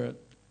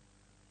spirit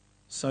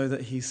so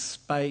that he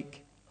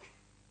spake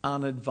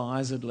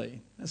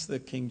unadvisedly. That's the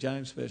King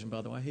James Version,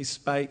 by the way. He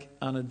spake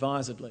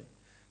unadvisedly.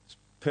 It's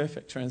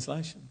perfect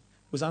translation.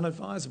 It was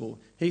unadvisable.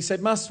 He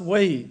said, must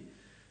we?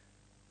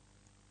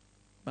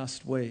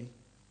 Must we?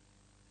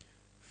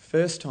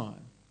 First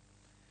time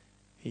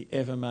he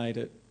ever made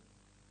it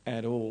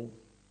at all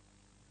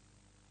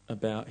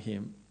about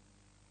him.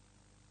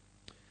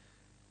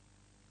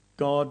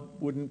 God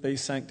wouldn't be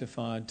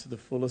sanctified to the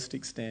fullest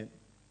extent.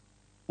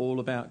 All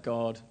about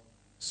God,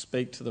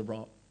 speak to the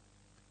rock.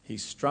 He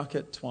struck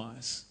it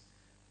twice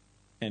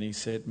and he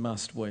said,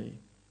 must we?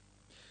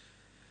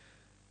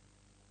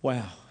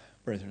 Wow,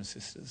 brethren and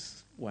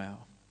sisters, wow.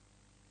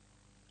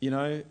 You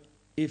know,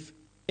 if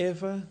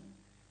ever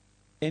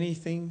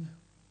anything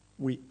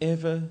we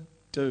ever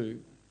do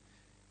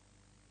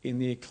in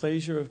the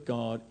ecclesia of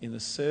God, in the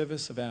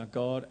service of our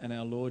God and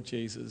our Lord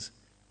Jesus,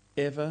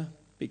 ever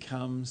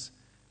becomes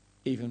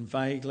even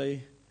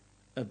vaguely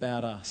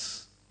about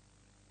us,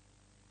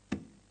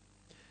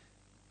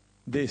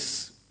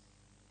 this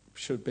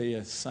should be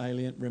a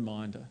salient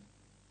reminder.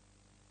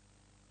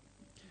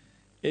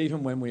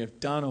 Even when we have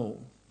done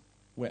all,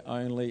 we're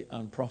only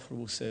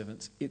unprofitable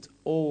servants. It's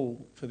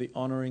all for the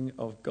honouring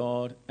of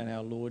God and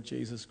our Lord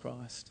Jesus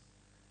Christ.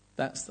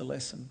 That's the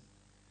lesson.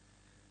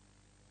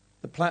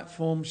 The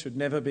platform should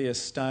never be a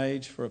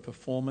stage for a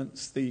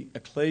performance. The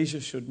ecclesia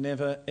should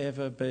never,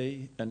 ever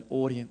be an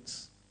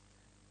audience.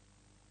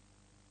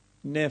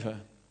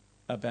 Never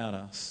about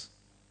us.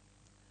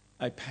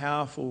 A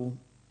powerful,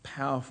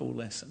 powerful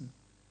lesson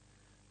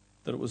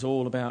that it was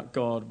all about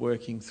God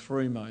working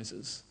through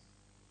Moses.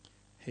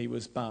 He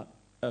was but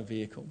a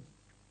vehicle.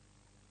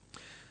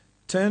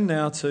 Turn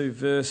now to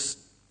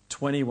chapter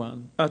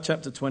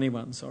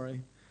 21,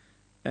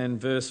 and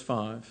verse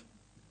 5.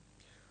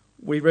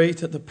 We read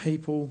that the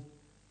people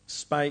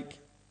spake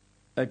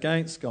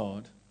against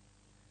God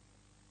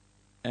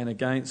and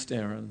against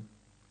Aaron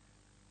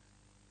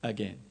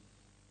again.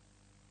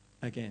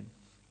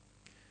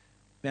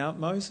 Now,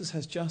 Moses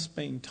has just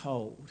been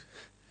told,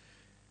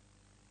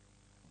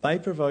 they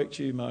provoked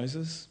you,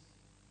 Moses.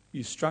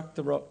 You struck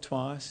the rock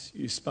twice.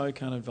 You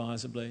spoke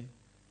unadvisedly.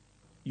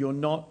 You're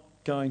not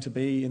going to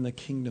be in the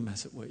kingdom,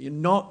 as it were. You're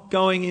not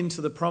going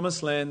into the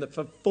promised land that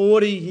for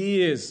 40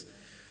 years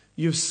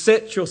you've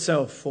set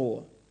yourself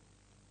for.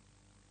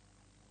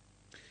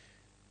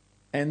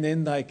 And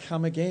then they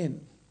come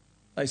again.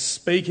 They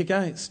speak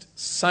against.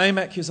 Same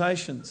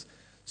accusations.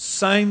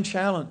 Same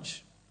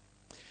challenge.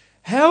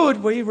 How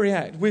would we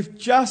react? We've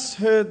just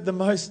heard the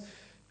most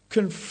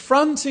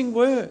confronting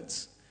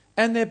words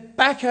and they're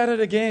back at it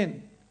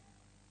again.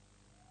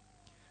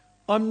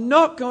 I'm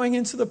not going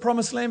into the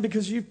promised land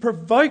because you've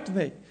provoked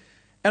me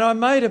and I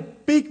made a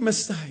big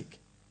mistake.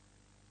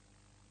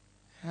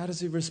 How does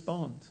he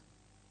respond?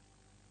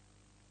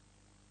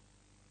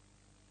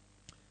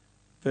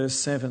 Verse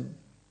 7.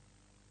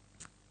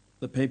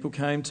 The people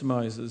came to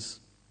Moses.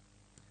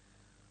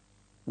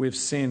 We've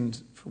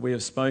sinned, for we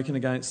have spoken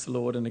against the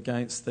Lord and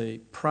against thee.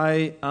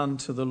 Pray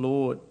unto the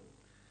Lord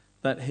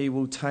that he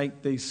will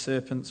take these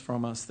serpents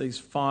from us, these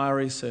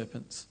fiery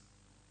serpents.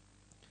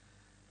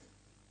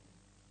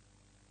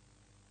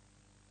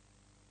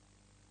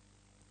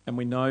 And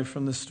we know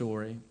from the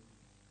story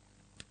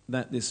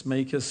that this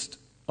meekest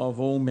of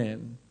all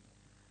men,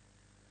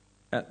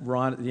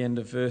 right at the end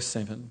of verse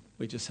 7,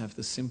 we just have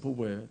the simple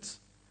words,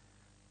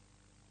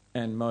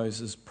 and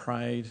Moses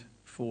prayed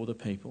for the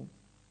people.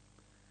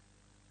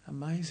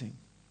 Amazing.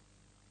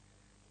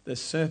 The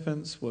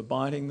serpents were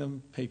biting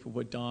them, people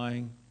were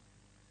dying,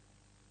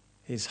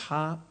 His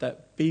heart,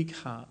 that big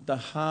heart, the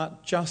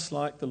heart just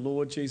like the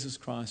Lord Jesus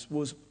Christ,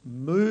 was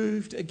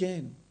moved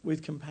again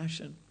with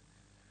compassion.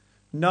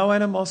 No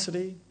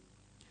animosity,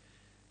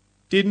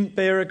 didn't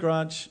bear a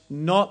grudge,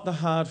 not the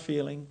hard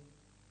feeling,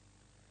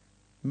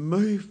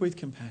 moved with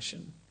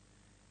compassion.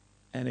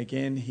 And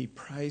again, he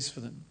prays for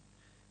them.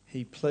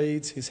 He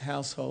pleads his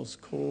household's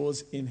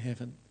cause in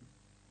heaven.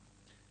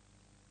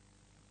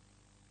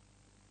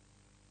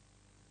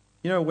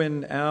 You know,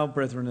 when our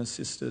brethren and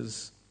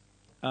sisters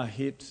are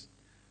hit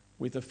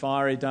with the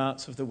fiery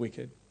darts of the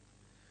wicked,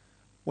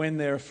 when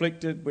they're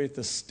afflicted with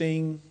the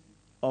sting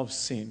of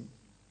sin,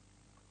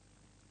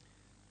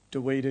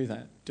 do we do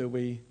that? Do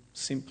we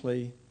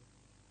simply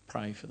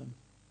pray for them?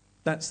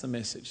 That's the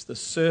message. The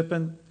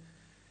serpent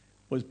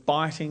was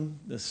biting,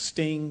 the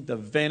sting, the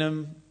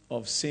venom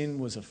of sin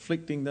was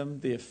afflicting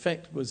them. The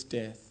effect was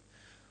death.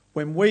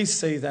 When we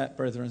see that,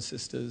 brethren and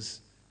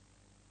sisters,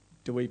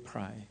 do we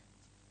pray?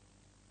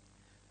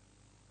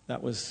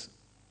 That was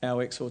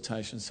our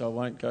exhortation, so I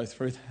won't go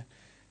through that.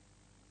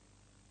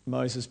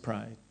 Moses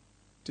prayed.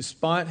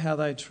 Despite how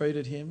they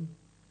treated him,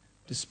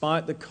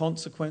 despite the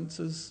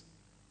consequences,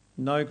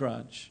 no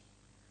grudge,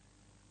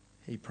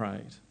 he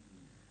prayed.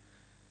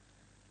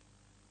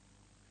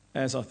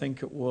 As I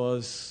think it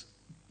was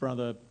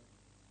Brother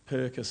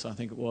Perkis, I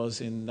think it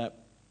was, in that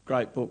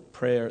great book,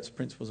 Prayer, Its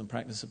Principles and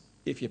Practice,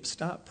 if you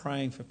start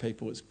praying for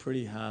people, it's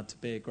pretty hard to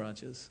bear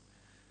grudges.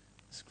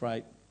 It's a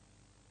great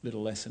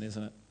little lesson,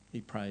 isn't it? He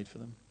prayed for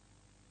them.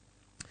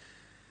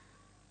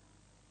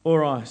 All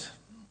right.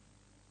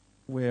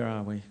 Where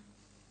are we?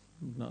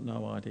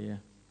 No idea.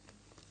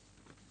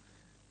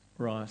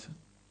 Right.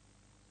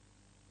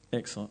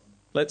 Excellent.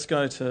 Let's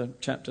go to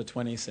chapter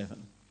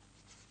 27.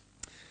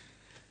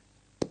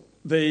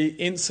 The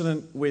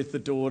incident with the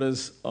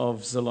daughters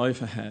of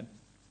Zelophehad.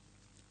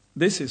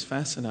 This is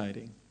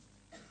fascinating.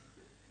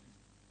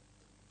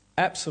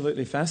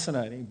 Absolutely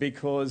fascinating,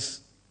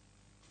 because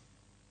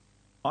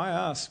I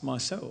ask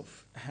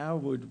myself, how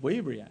would we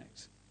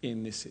react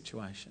in this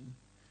situation?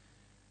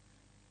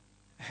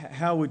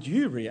 How would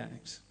you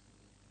react?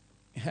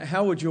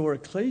 How would your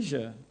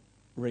ecclesia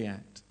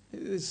react?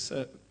 This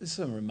is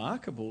a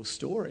remarkable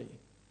story,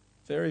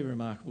 very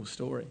remarkable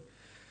story.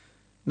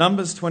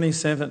 Numbers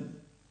 27.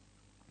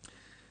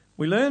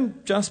 We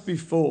learned just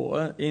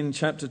before in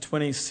chapter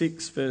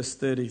 26, verse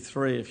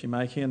 33, if you're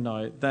making a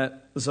note,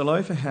 that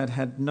Zelophehad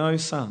had no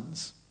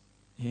sons.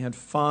 He had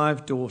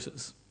 5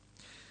 daughters.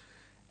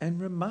 And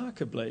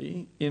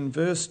remarkably, in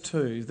verse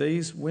 2,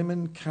 these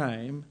women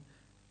came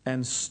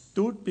and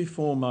stood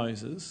before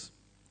Moses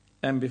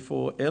and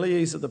before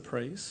Eleazar the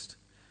priest,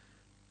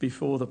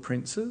 before the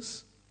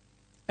princes,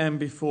 and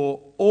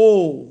before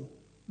all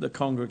the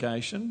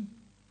congregation.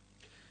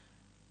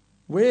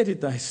 Where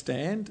did they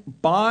stand?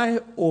 By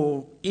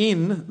or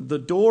in the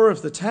door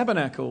of the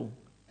tabernacle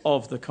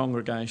of the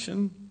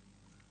congregation.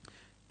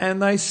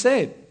 And they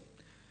said,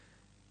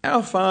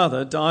 "Our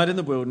father died in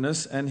the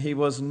wilderness, and he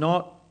was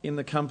not in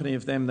the company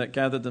of them that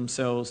gathered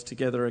themselves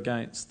together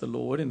against the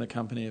Lord," in the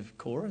company of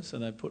Korah. So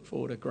they put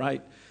forward a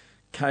great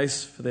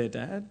case for their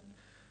dad.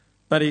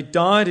 "But he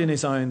died in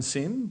his own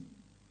sin,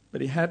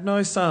 but he had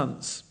no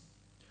sons.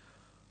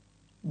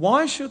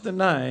 Why should the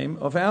name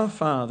of our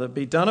father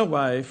be done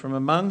away from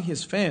among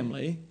his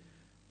family,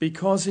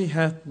 because he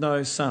hath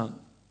no son?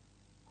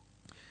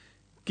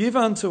 Give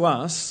unto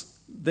us,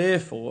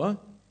 therefore,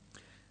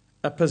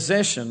 a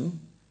possession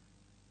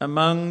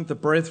among the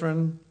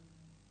brethren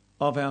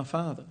of our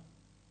father."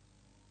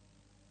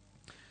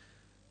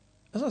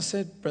 As I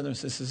said,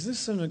 brothers and sisters,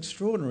 this is an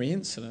extraordinary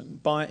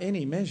incident by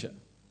any measure.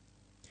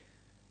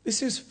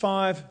 This is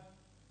 5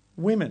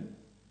 women.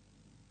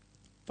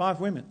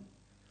 5 women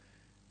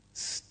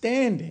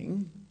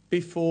standing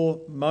before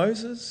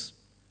Moses,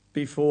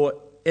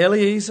 before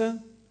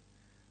Eleazar,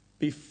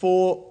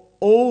 before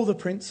all the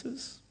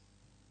princes.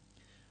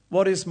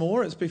 What is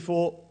more, it's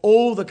before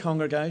all the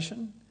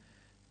congregation,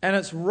 and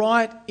it's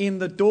right in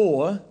the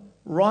door,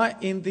 right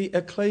in the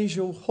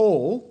ecclesial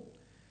hall.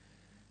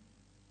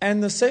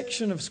 And the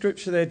section of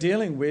scripture they're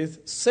dealing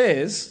with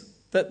says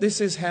that this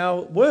is how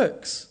it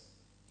works.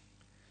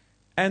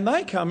 And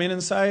they come in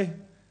and say,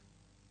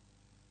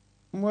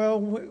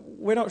 well,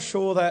 we're not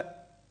sure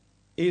that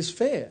is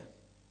fair.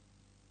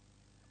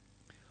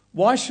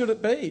 Why should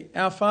it be?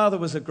 Our father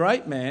was a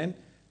great man.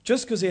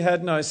 Just because he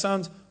had no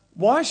sons,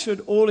 why should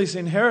all his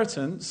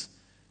inheritance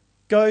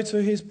go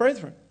to his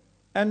brethren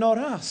and not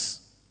us?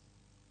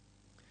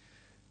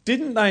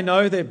 Didn't they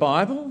know their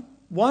Bible?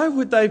 Why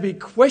would they be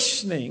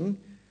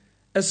questioning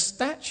a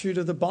statute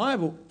of the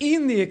Bible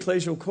in the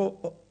ecclesial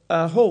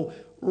hall,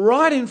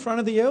 right in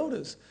front of the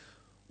elders?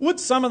 Would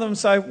some of them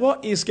say,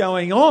 what is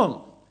going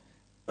on?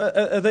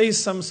 Are these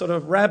some sort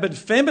of rabid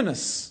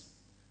feminists?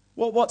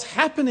 What's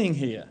happening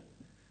here?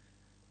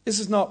 This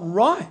is not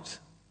right.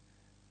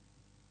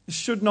 This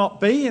should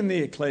not be in the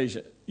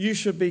ecclesia. You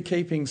should be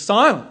keeping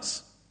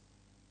silence.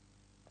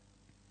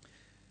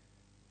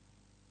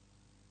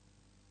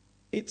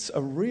 It's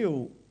a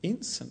real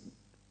incident.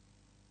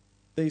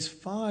 These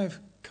 5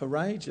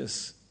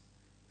 courageous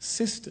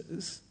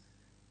sisters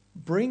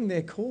bring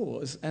their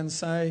cause and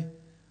say,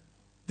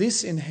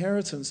 this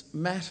inheritance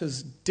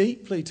matters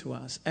deeply to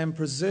us, and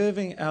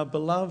preserving our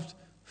beloved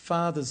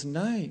Father's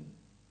name.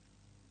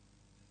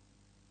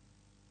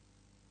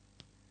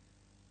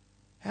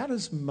 How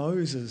does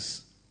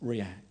Moses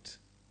react?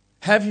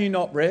 Have you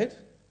not read?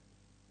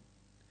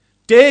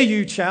 Dare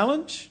you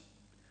challenge?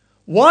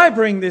 Why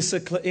bring this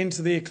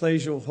into the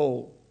ecclesial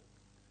hall?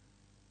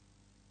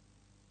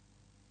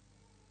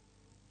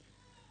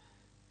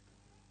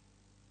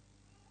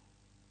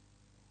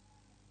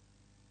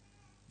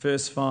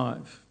 Verse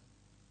 5.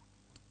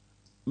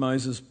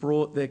 Moses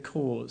brought their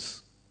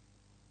cause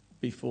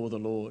before the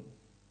Lord.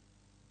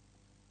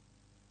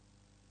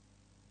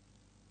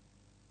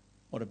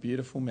 What a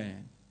beautiful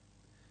man.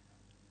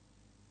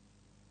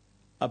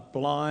 A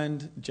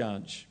blind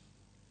judge.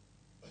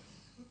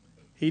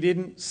 He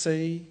didn't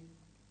see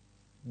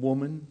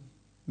woman,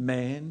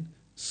 man,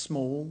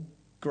 small,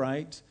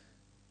 great,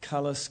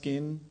 colour,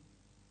 skin.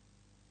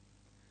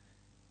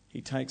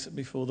 He takes it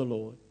before the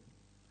Lord.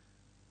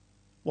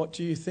 What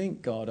do you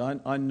think,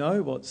 God? I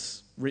know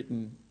what's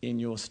written in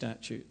your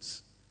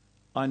statutes.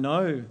 I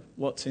know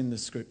what's in the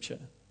scripture.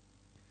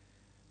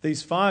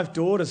 These 5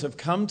 daughters have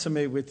come to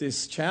me with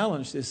this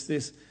challenge,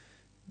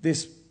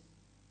 this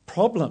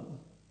problem.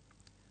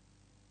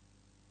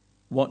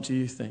 What do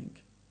you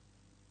think?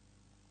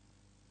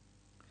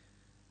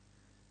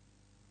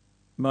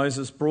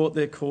 Moses brought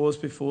their cause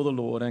before the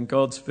Lord, and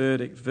God's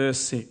verdict, verse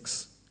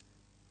 6.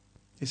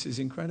 This is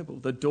incredible.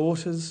 The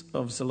daughters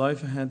of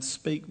Zelophehad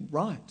speak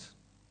right.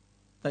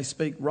 They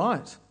speak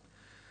right.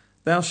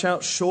 Thou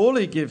shalt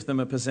surely give them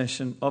a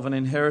possession of an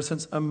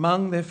inheritance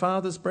among their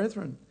father's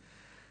brethren,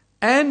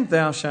 and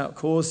thou shalt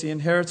cause the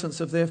inheritance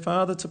of their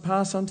father to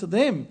pass unto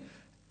them.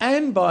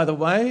 And by the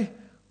way,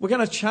 we're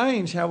going to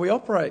change how we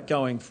operate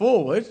going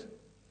forward.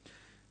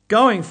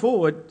 Going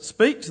forward,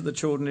 speak to the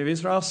children of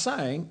Israel,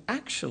 saying,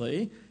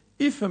 actually,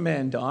 if a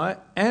man die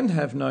and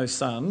have no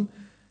son,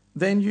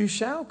 then you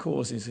shall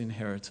cause his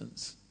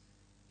inheritance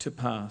to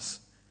pass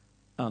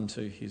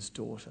unto his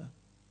daughter.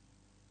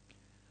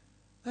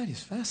 That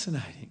is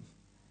fascinating.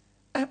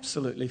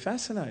 Absolutely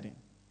fascinating.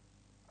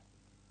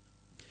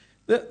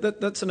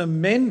 That's an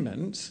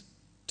amendment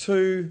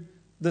to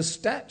the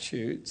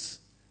statutes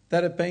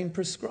that have been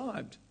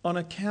prescribed on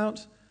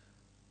account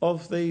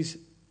of these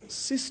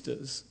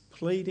sisters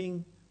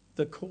pleading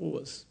the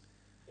cause.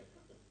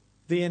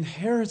 The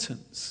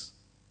inheritance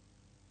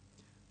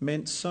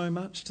meant so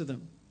much to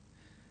them.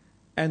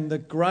 And the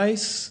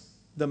grace,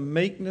 the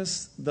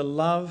meekness, the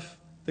love,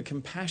 the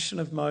compassion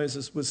of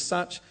Moses was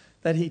such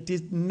that he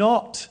did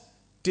not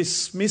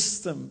dismiss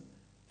them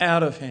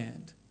out of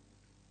hand.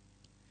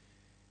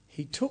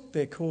 He took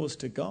their cause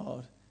to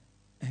God,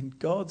 and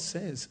God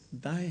says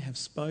they have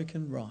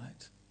spoken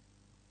right.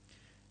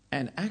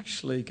 And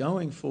actually,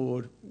 going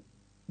forward,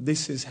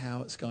 this is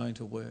how it's going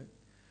to work.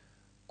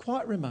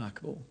 Quite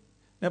remarkable.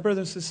 Now,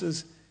 brothers and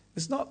sisters,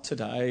 it's not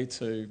today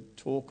to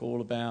talk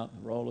all about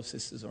the role of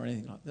sisters or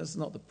anything like that. That's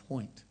not the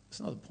point.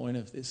 That's not the point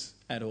of this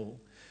at all.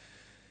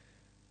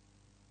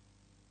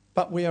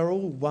 But we are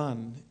all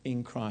one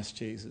in Christ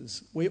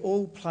Jesus. We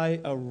all play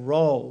a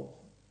role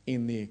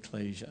in the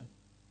ecclesia.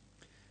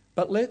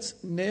 But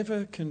let's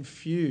never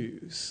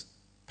confuse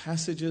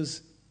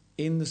passages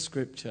in the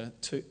scripture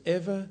to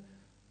ever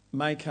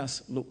make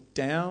us look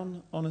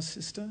down on a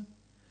sister,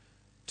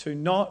 to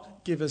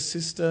not give a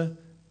sister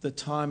the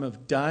time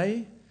of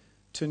day,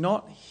 to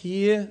not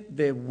hear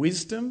their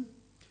wisdom,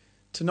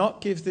 to not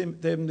give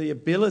them the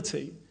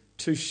ability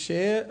to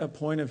share a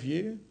point of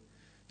view,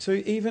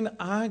 to even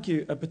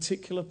argue a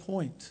particular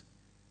point.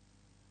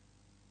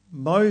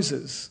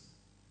 Moses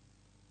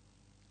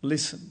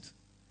listened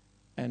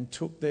and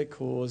took their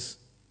cause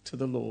to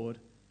the Lord,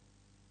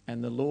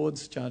 and the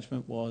Lord's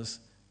judgment was,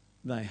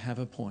 they have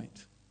a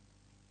point.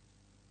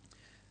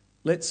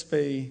 Let's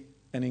be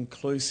an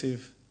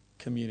inclusive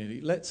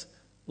community. Let's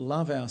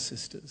love our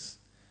sisters.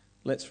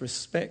 Let's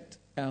respect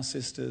our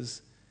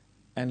sisters,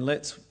 and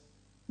let's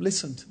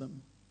listen to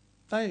them.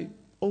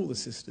 All the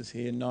sisters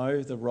here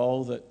know the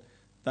role that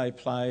they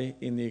play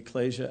in the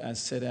ecclesia as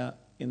set out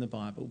in the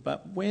Bible.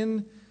 But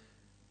when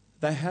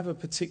they have a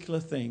particular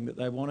thing that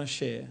they want to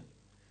share,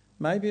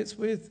 maybe it's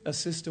with a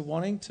sister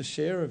wanting to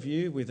share a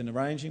view with an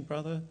arranging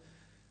brother,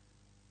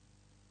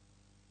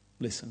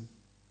 listen,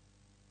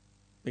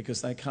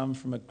 because they come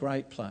from a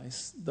great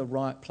place, the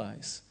right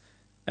place,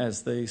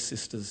 as these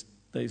sisters,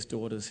 these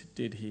daughters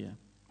did here.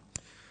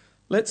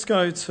 Let's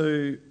go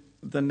to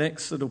the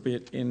next little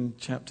bit in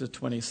chapter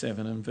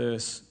 27 and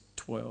verse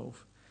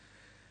 12.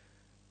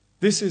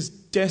 This is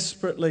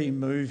desperately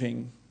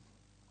moving.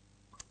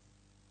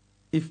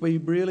 If we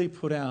really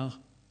put our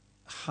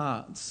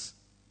hearts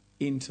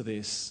into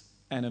this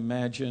and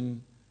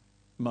imagine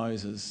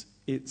Moses,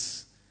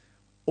 it's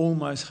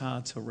almost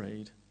hard to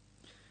read.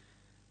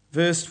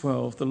 Verse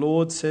 12, the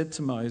Lord said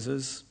to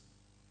Moses,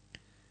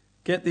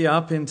 "Get thee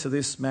up into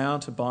this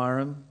Mount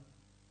Abiram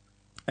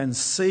and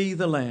see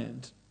the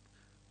land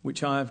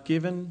which I have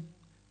given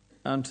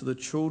unto the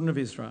children of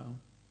Israel.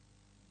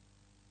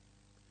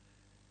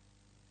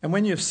 And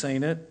when you have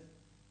seen it,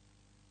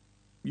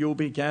 you'll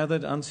be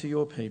gathered unto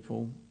your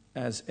people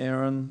as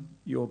Aaron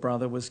your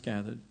brother was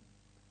gathered.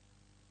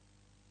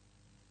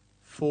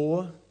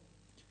 For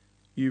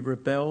you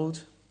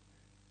rebelled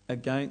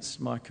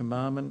against my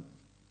commandment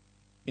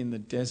in the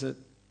desert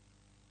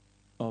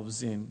of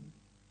Zin.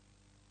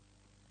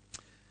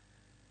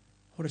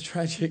 What a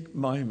tragic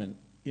moment.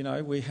 You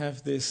know, we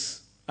have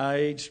this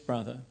aged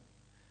brother,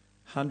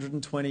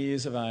 120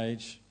 years of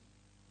age,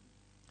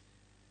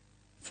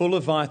 full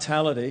of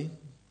vitality,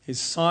 his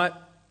sight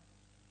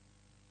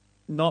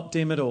not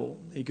dim at all.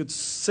 He could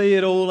see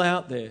it all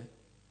out there.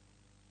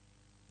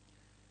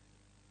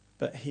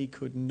 But he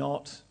could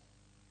not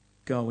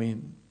go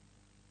in.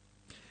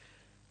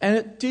 And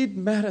it did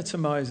matter to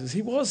Moses.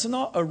 He was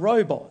not a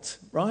robot,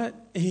 right?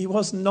 He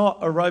was not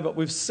a robot.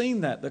 We've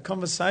seen that, the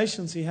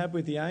conversations he had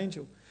with the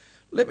angel.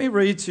 Let me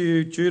read to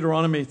you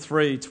Deuteronomy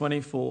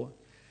 3:24.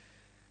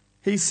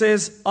 He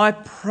says, I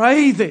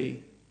pray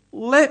thee,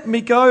 let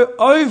me go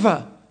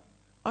over.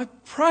 I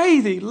pray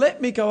thee,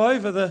 let me go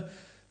over.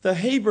 The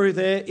Hebrew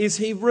there is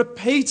he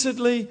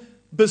repeatedly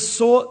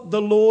besought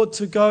the Lord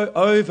to go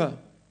over.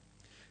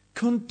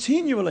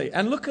 Continually.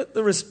 And look at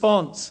the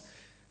response.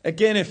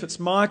 Again, if it's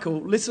Michael,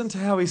 listen to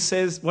how he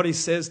says what he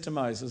says to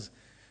Moses.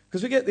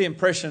 Because we get the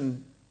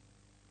impression,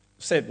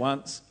 said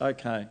once,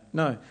 okay.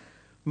 No.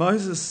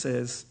 Moses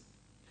says,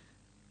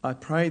 I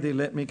pray thee,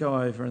 let me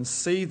go over and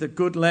see the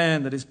good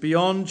land that is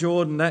beyond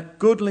Jordan, that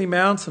goodly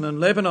mountain and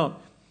Lebanon.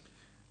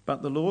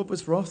 But the Lord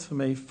was wroth for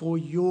me for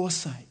your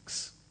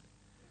sakes.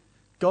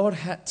 God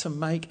had to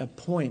make a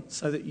point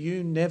so that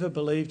you never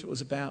believed it was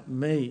about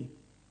me.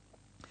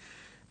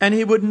 And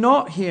he would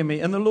not hear me.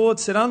 And the Lord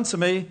said unto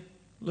me,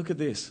 look at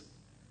this,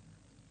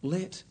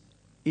 let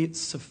it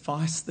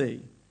suffice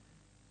thee.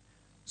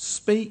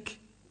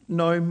 Speak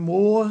no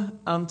more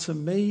unto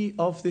me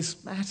of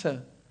this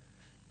matter.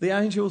 The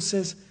angel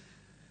says,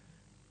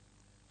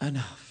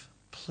 enough,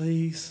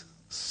 please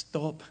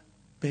stop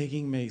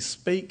begging me.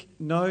 Speak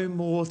no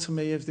more to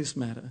me of this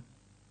matter.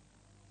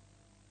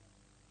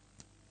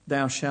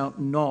 Thou shalt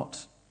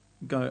not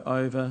go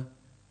over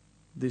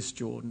this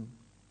Jordan.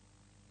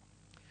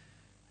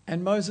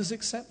 And Moses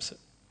accepts it.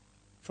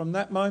 From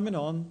that moment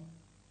on,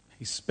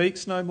 he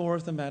speaks no more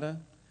of the matter,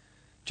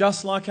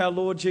 just like our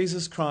Lord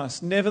Jesus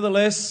Christ.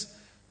 Nevertheless,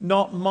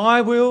 not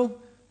my will,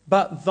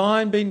 but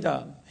thine be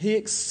done. He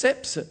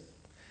accepts it.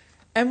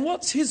 And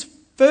what's his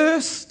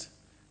first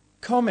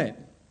comment?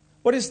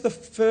 What is the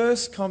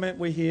first comment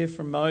we hear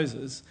from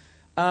Moses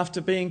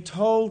after being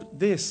told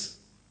this?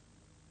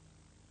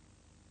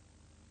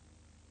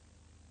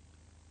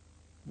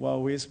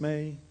 Woe is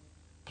me.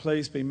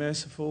 Please be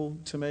merciful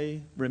to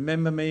me.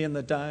 Remember me in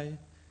the day.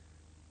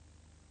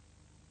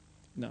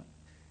 No.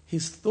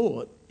 His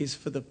thought is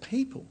for the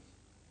people.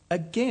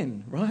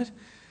 Again, right?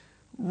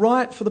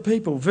 Right for the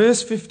people.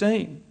 Verse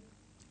 15.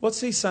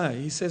 What's he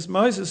say? He says,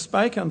 Moses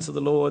spake unto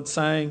the Lord,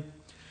 saying,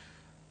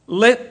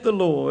 let the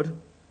Lord,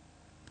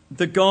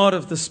 the God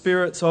of the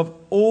spirits of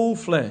all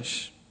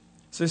flesh.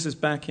 So this is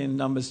back in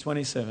Numbers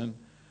 27,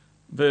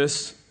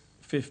 verse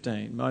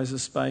 15.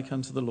 Moses spake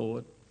unto the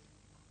Lord.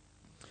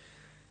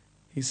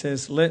 He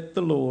says, let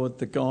the Lord,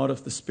 the God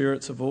of the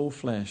spirits of all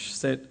flesh,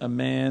 set a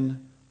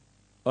man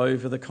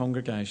over the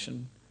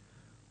congregation,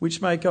 which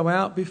may go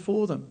out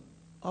before them.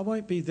 I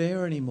won't be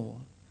there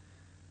anymore.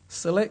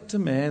 Select a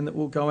man that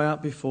will go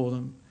out before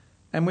them,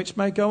 and which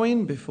may go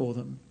in before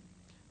them,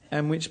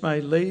 and which may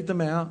lead them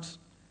out,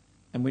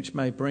 and which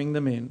may bring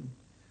them in,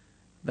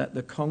 that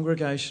the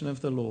congregation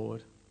of the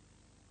Lord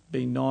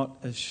be not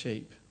as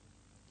sheep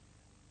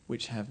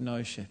which have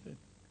no shepherd.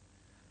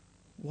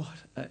 What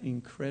an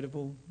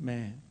incredible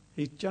man.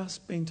 He's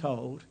just been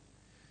told,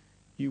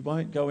 you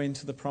won't go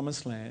into the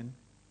promised land.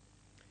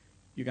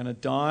 You're going to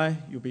die.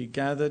 You'll be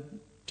gathered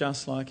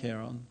just like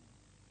Aaron.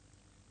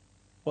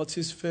 What's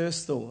his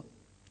first thought?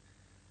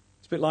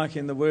 It's a bit like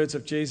in the words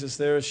of Jesus,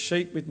 there are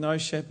sheep with no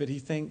shepherd. He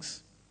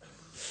thinks,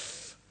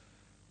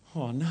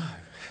 oh no,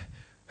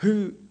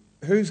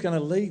 who's going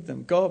to lead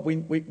them? God,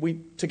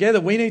 we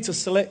together we need to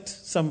select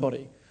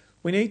somebody.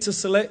 We need to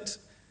select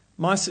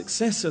my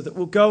successor that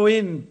will go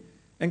in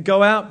and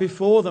go out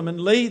before them and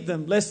lead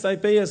them, lest they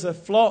be as a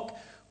flock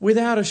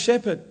without a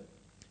shepherd.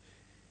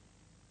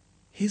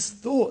 His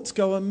thoughts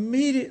go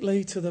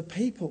immediately to the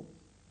people.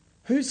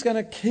 Who's going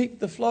to keep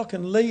the flock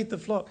and lead the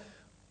flock?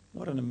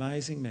 What an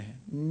amazing man.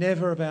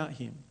 Never about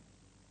him.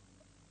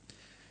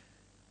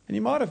 And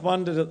you might have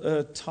wondered at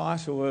the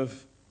title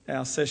of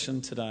our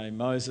session today,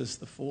 Moses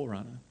the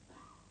Forerunner.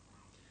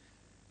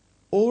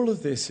 All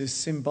of this is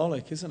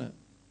symbolic, isn't it?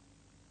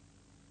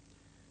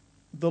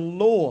 The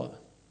law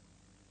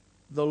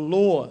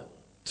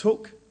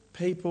took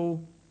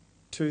people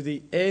to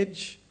the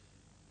edge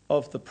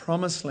of the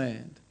promised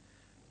land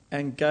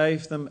and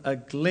gave them a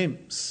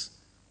glimpse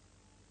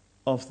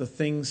of the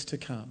things to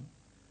come,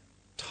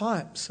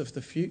 types of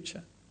the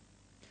future.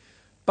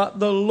 But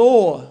the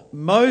law,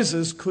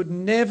 Moses could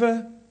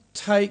never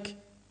take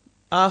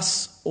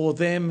us or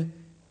them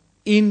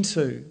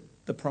into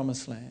the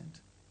promised land.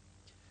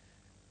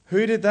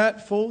 Who did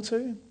that fall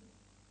to?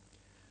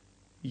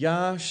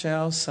 Yah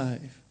shall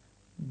save.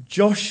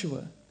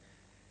 Joshua,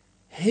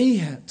 he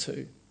had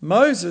to.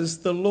 Moses,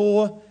 the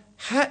law,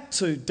 had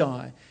to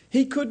die.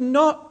 He could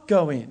not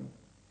go in.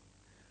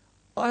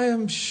 I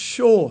am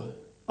sure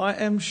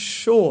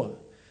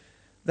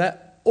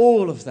that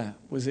all of that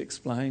was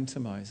explained to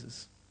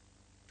Moses.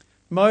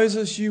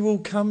 Moses, you will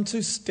come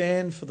to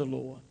stand for the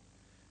law.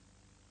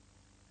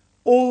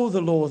 All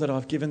the law that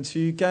I've given to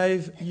you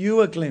gave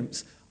you a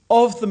glimpse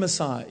of the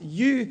Messiah.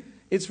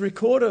 It's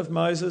recorded of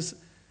Moses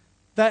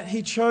that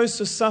he chose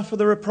to suffer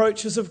the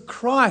reproaches of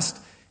Christ.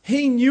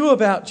 He knew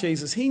about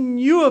Jesus. He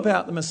knew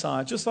about the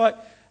Messiah. Just like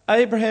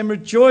Abraham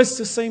rejoiced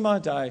to see my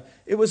day.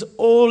 It was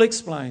all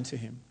explained to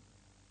him.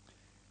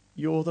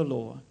 You're the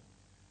law.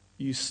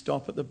 You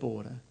stop at the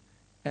border.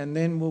 And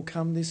then will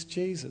come this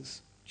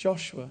Jesus,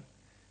 Joshua,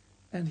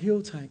 and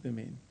he'll take them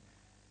in.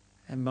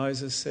 And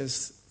Moses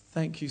says,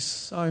 thank you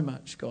so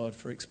much, God,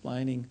 for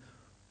explaining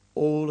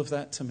all of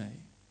that to me.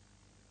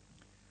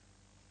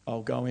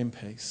 I'll go in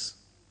peace,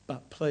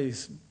 but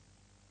please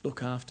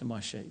look after my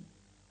sheep,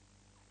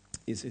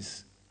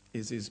 is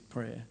his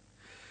prayer.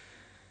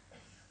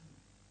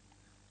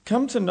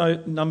 Come to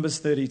Numbers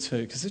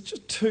 32, because it's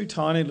just two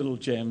tiny little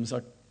gems.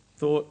 I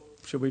thought,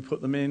 should we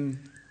put them in?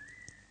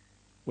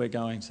 We're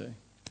going to.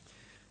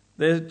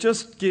 They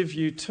just give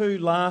you two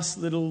last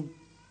little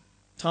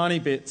tiny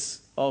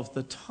bits of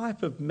the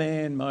type of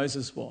man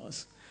Moses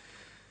was.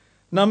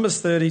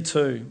 Numbers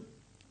 32,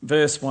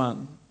 verse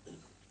 1.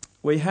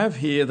 We have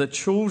here the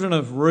children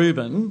of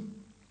Reuben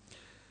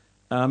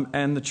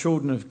and the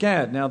children of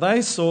Gad. Now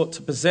they sought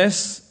to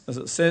possess, as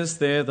it says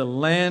there, the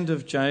land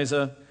of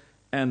Jazer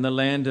and the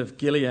land of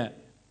Gilead.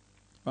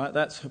 Right,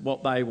 that's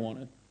what they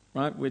wanted,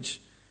 right,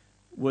 which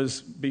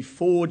was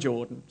before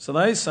Jordan. So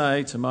they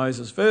say to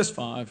Moses, verse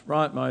 5,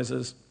 right,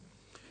 Moses,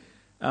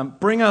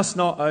 bring us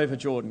not over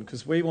Jordan,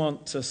 because we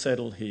want to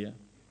settle here.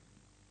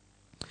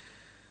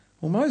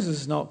 Well,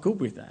 Moses is not good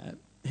with that.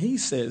 He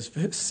says,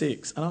 verse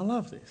 6, and I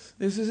love this.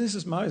 This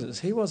is Moses.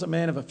 He was a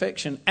man of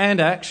affection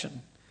and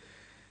action.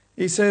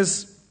 He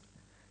says,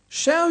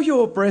 shall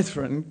your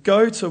brethren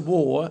go to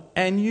war,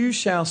 and you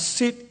shall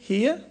sit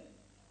here?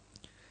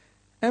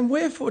 And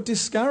wherefore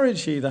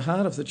discourage ye the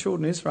heart of the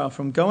children of Israel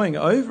from going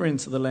over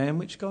into the land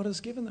which God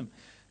has given them?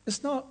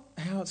 It's not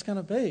how it's going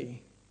to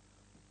be.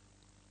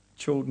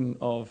 Children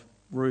of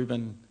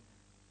Reuben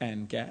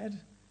and Gad,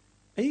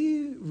 are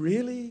you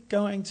really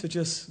going to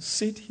just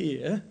sit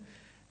here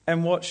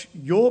and watch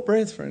your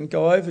brethren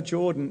go over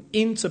Jordan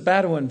into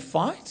battle and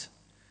fight?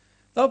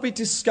 They'll be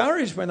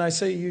discouraged when they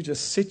see you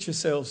just sit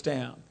yourselves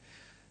down.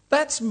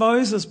 That's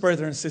Moses'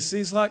 brethren and sisters.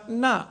 He's like,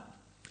 nah,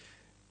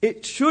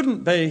 it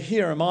shouldn't be,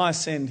 here am I,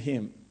 send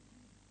him.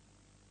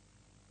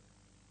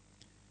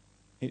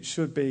 It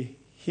should be,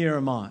 here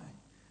am I.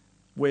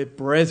 We're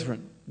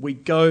brethren. We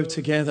go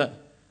together.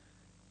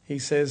 He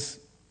says,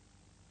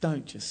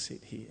 don't just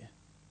sit here.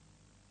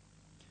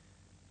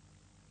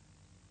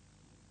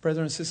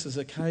 Brethren and sisters,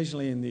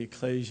 occasionally in the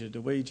ecclesia,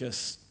 do we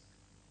just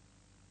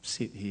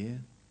sit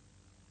here?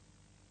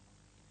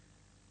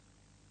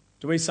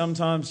 Do we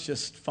sometimes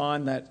just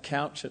find that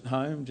couch at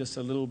home just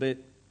a little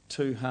bit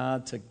too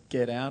hard to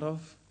get out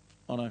of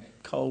on a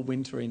cold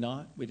wintry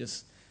night? We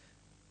just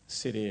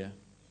sit here.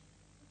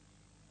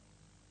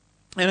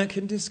 And it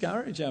can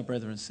discourage our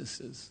brethren and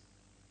sisters.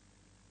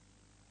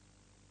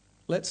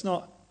 Let's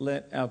not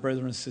let our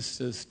brethren and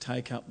sisters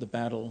take up the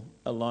battle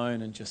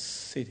alone and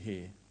just sit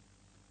here.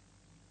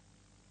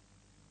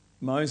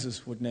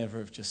 Moses would never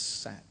have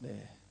just sat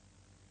there.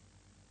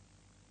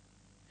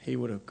 He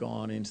would have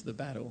gone into the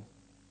battle,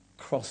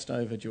 crossed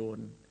over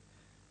Jordan.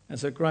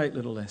 It's a great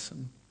little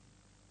lesson.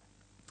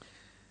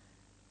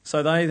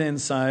 So they then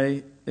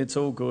say, it's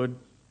all good,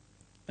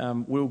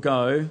 we'll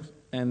go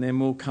and then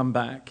we'll come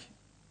back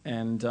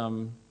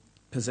and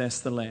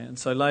possess the land.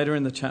 So later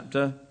in the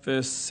chapter,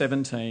 verse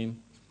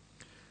 17,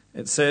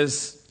 it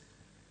says,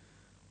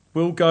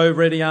 we'll go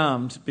ready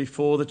armed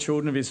before the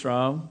children of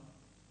Israel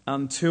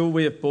until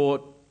we have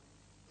brought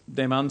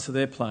them unto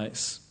their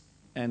place,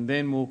 and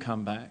then we'll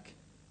come back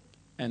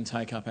and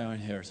take up our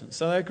inheritance.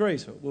 So they agree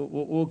to it.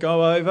 We'll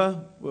go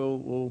over,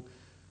 we'll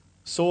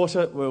sort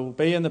it, we'll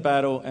be in the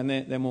battle, and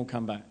then we'll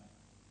come back.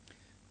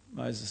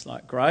 Moses is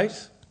like,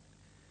 great,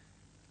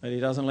 but he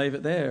doesn't leave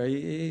it there.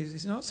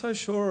 He's not so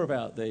sure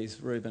about these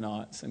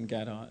Reubenites and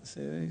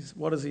Gadites.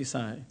 What does he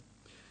say?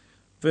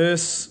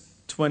 Verse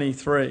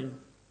 23, he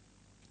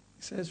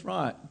says,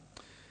 right,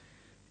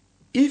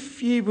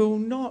 if ye will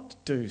not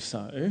do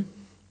so,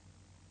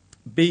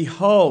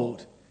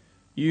 behold,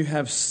 you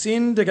have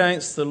sinned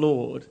against the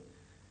Lord,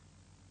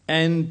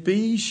 and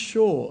be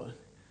sure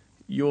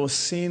your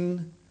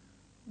sin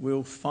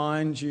will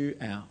find you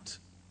out.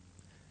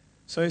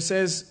 So he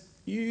says,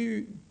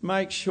 you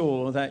make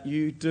sure that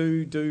you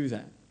do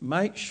that.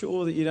 Make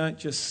sure that you don't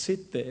just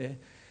sit there,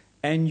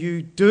 and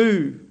you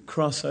do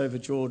cross over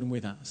Jordan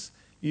with us.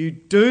 You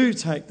do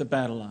take the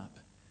battle up,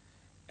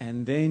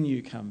 and then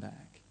you come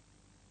back.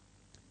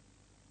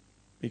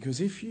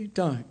 Because if you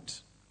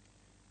don't,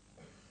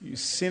 you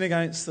sin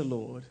against the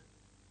Lord,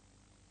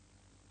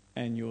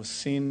 and your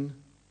sin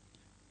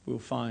will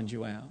find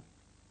you out.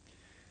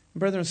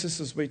 Brothers and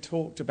sisters, we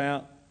talked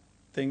about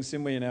things,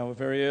 didn't we, in our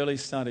very early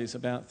studies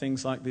about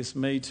things like this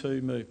Me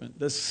Too movement.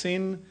 The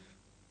sin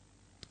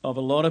of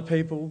a lot of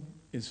people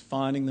is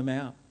finding them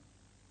out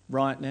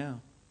right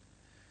now.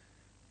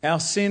 Our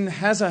sin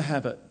has a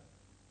habit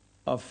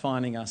of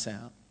finding us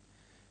out.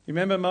 You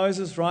remember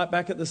Moses right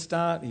back at the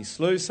start? He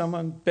slew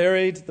someone,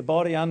 buried the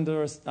body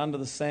under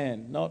the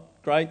sand. Not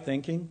great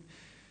thinking.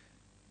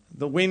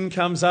 The wind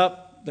comes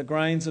up, the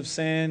grains of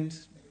sand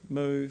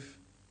move,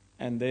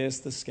 and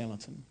there's the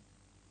skeleton.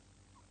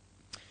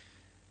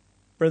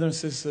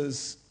 Brothers and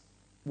sisters,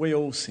 we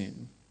all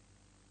sin.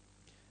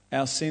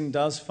 Our sin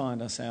does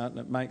find us out and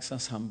it makes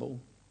us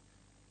humble.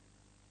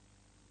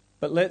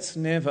 But let's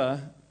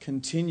never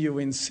continue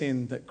in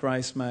sin that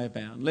grace may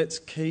abound. Let's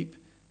keep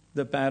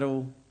the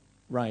battle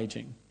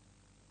raging.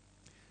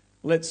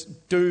 Let's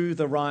do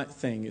the right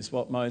thing, is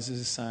what Moses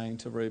is saying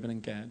to Reuben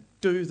and Gad.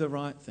 Do the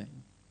right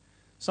thing.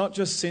 It's not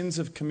just sins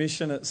of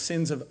commission, it's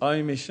sins of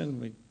omission.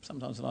 We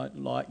sometimes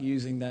don't like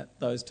using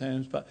those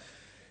terms, but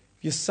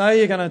if you say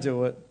you're going to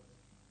do it,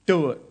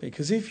 do it.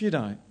 Because if you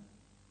don't,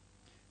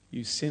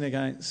 you sin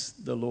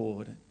against the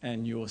Lord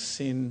and your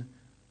sin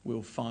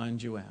will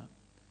find you out.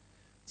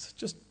 It's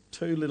just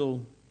two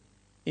little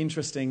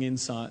interesting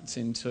insights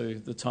into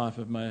the type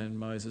of man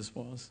Moses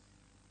was.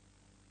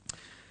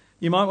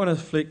 You might want to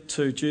flick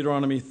to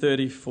Deuteronomy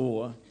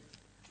 34,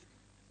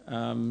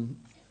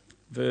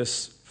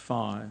 verse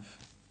 5.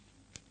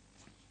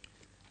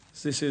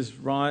 So this is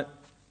right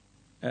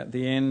at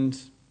the end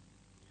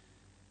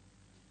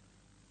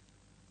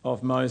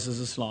of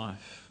Moses'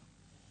 life.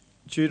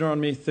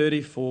 Deuteronomy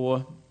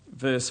 34,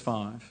 verse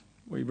 5.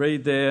 We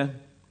read there,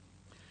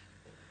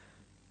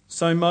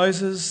 "So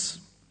Moses,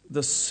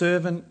 the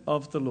servant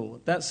of the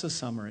Lord," that's the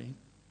summary.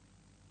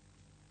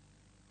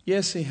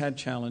 Yes, he had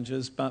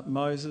challenges, but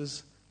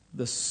Moses,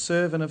 the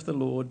servant of the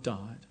Lord,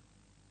 died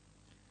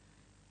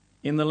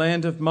in the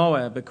land of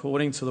Moab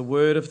according to the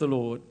word of the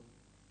Lord.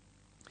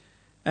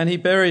 And he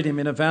buried him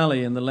in a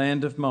valley in the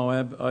land of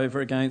Moab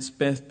over against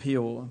Beth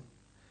Peor.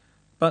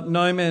 But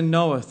no man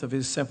knoweth of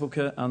his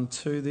sepulchre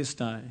unto this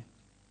day.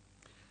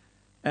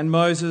 And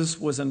Moses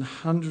was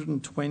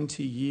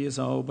 120 years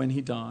old when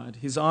he died.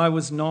 His eye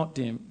was not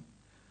dim,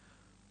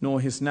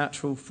 nor his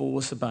natural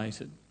force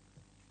abated.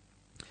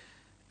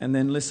 And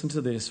then listen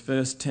to this,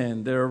 verse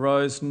 10. There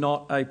arose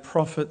not a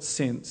prophet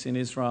since in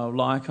Israel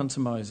like unto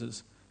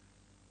Moses.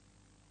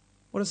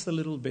 What is the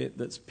little bit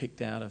that's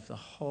picked out of the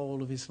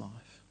whole of his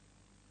life?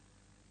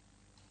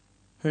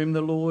 Whom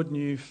the Lord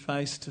knew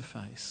face to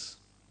face,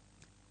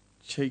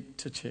 cheek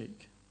to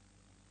cheek.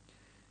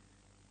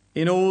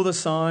 In all the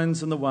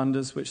signs and the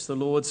wonders which the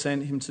Lord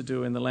sent him to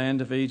do in the land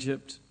of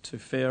Egypt, to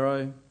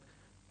Pharaoh,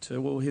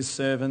 to all his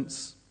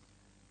servants,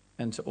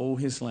 and to all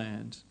his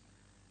land,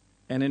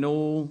 and in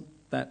all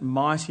that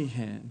mighty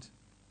hand,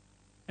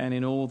 and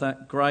in all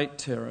that great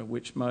terror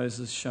which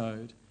Moses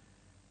showed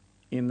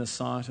in the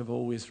sight of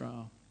all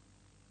Israel.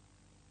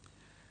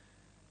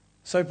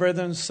 So,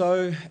 brethren,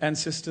 and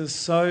sisters,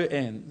 so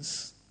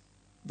ends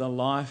the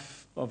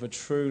life of a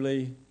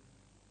truly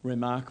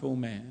remarkable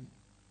man.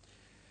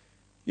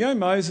 You know,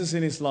 Moses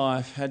in his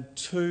life had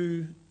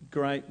two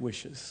great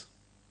wishes,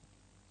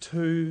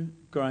 two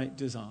great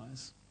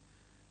desires.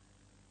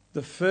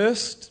 The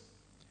first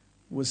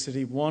was that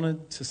he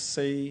wanted to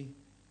see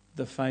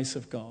the face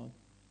of God.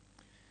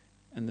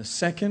 And the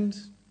second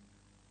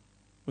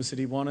was that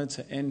he wanted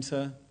to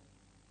enter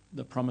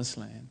the promised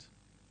land.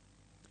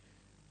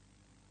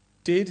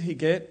 Did he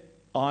get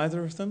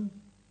either of them?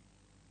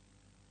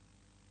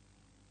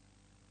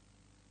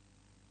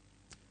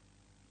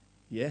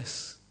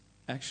 Yes,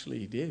 actually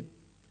he did.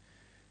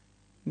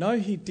 No,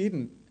 he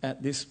didn't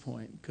at this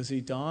point, because he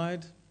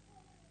died.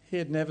 He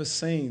had never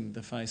seen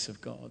the face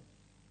of God.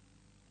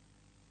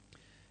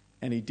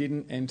 And he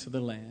didn't enter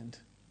the land.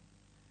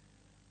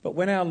 But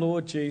when our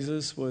Lord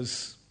Jesus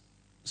was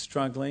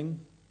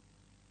struggling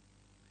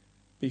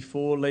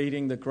before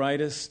leading the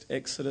greatest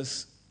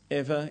exodus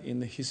ever in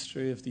the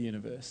history of the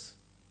universe,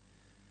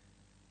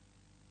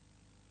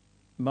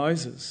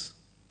 Moses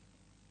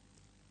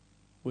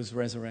was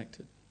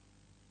resurrected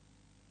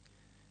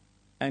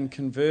and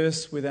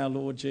conversed with our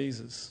Lord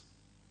Jesus.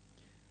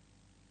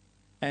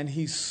 And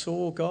he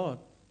saw God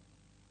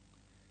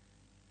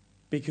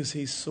because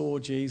he saw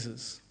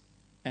Jesus.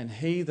 And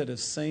he that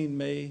has seen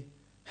me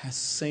has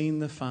seen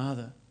the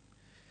Father.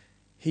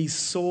 He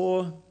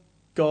saw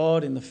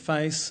God in the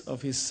face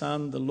of his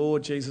Son, the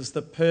Lord Jesus,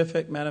 the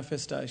perfect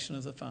manifestation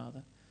of the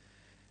Father.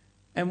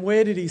 And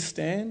where did he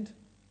stand?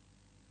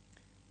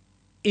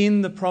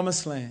 In the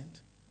promised land.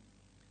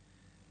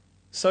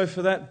 So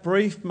for that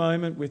brief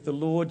moment with the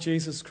Lord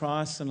Jesus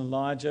Christ and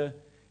Elijah,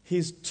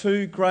 his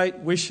two great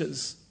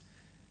wishes,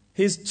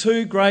 his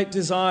two great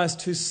desires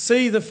to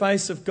see the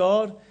face of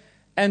God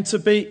and to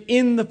be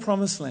in the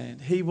promised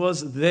land. He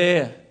was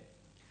there.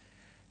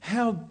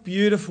 How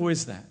beautiful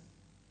is that?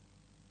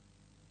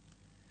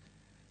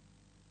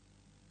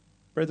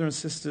 Brethren and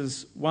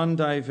sisters, one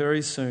day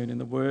very soon, in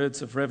the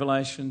words of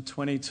Revelation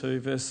 22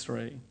 verse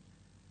 3,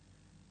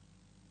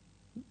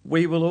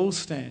 we will all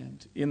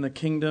stand in the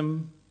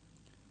kingdom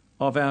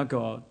of our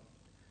God.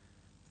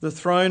 The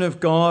throne of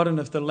God and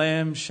of the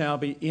Lamb shall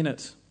be in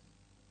it,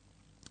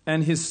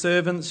 and his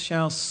servants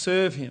shall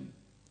serve him,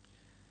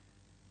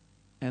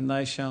 and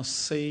they shall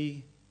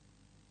see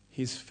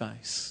his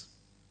face.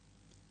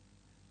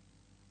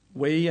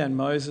 We and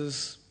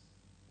Moses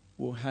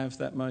will have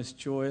that most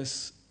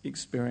joyous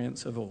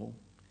experience of all.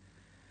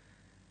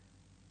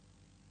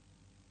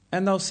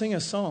 And they'll sing a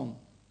song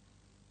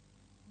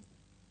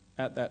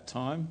at that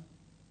time,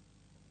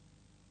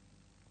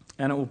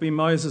 and it will be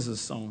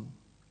Moses' song.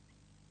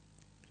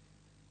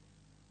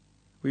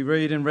 We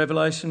read in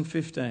Revelation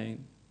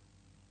 15,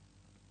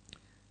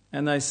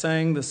 and they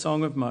sang the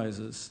song of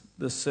Moses,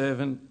 the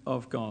servant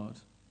of God,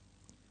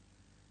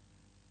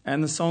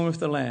 and the song of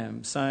the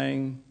Lamb,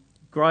 saying,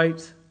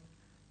 Great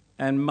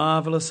and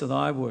marvellous are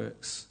thy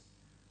works,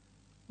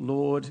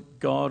 Lord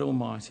God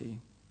Almighty.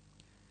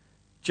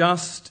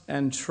 Just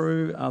and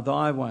true are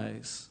thy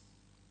ways,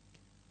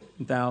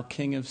 thou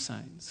King of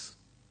saints.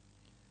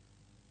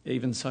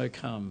 Even so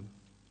come,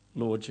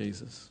 Lord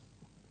Jesus.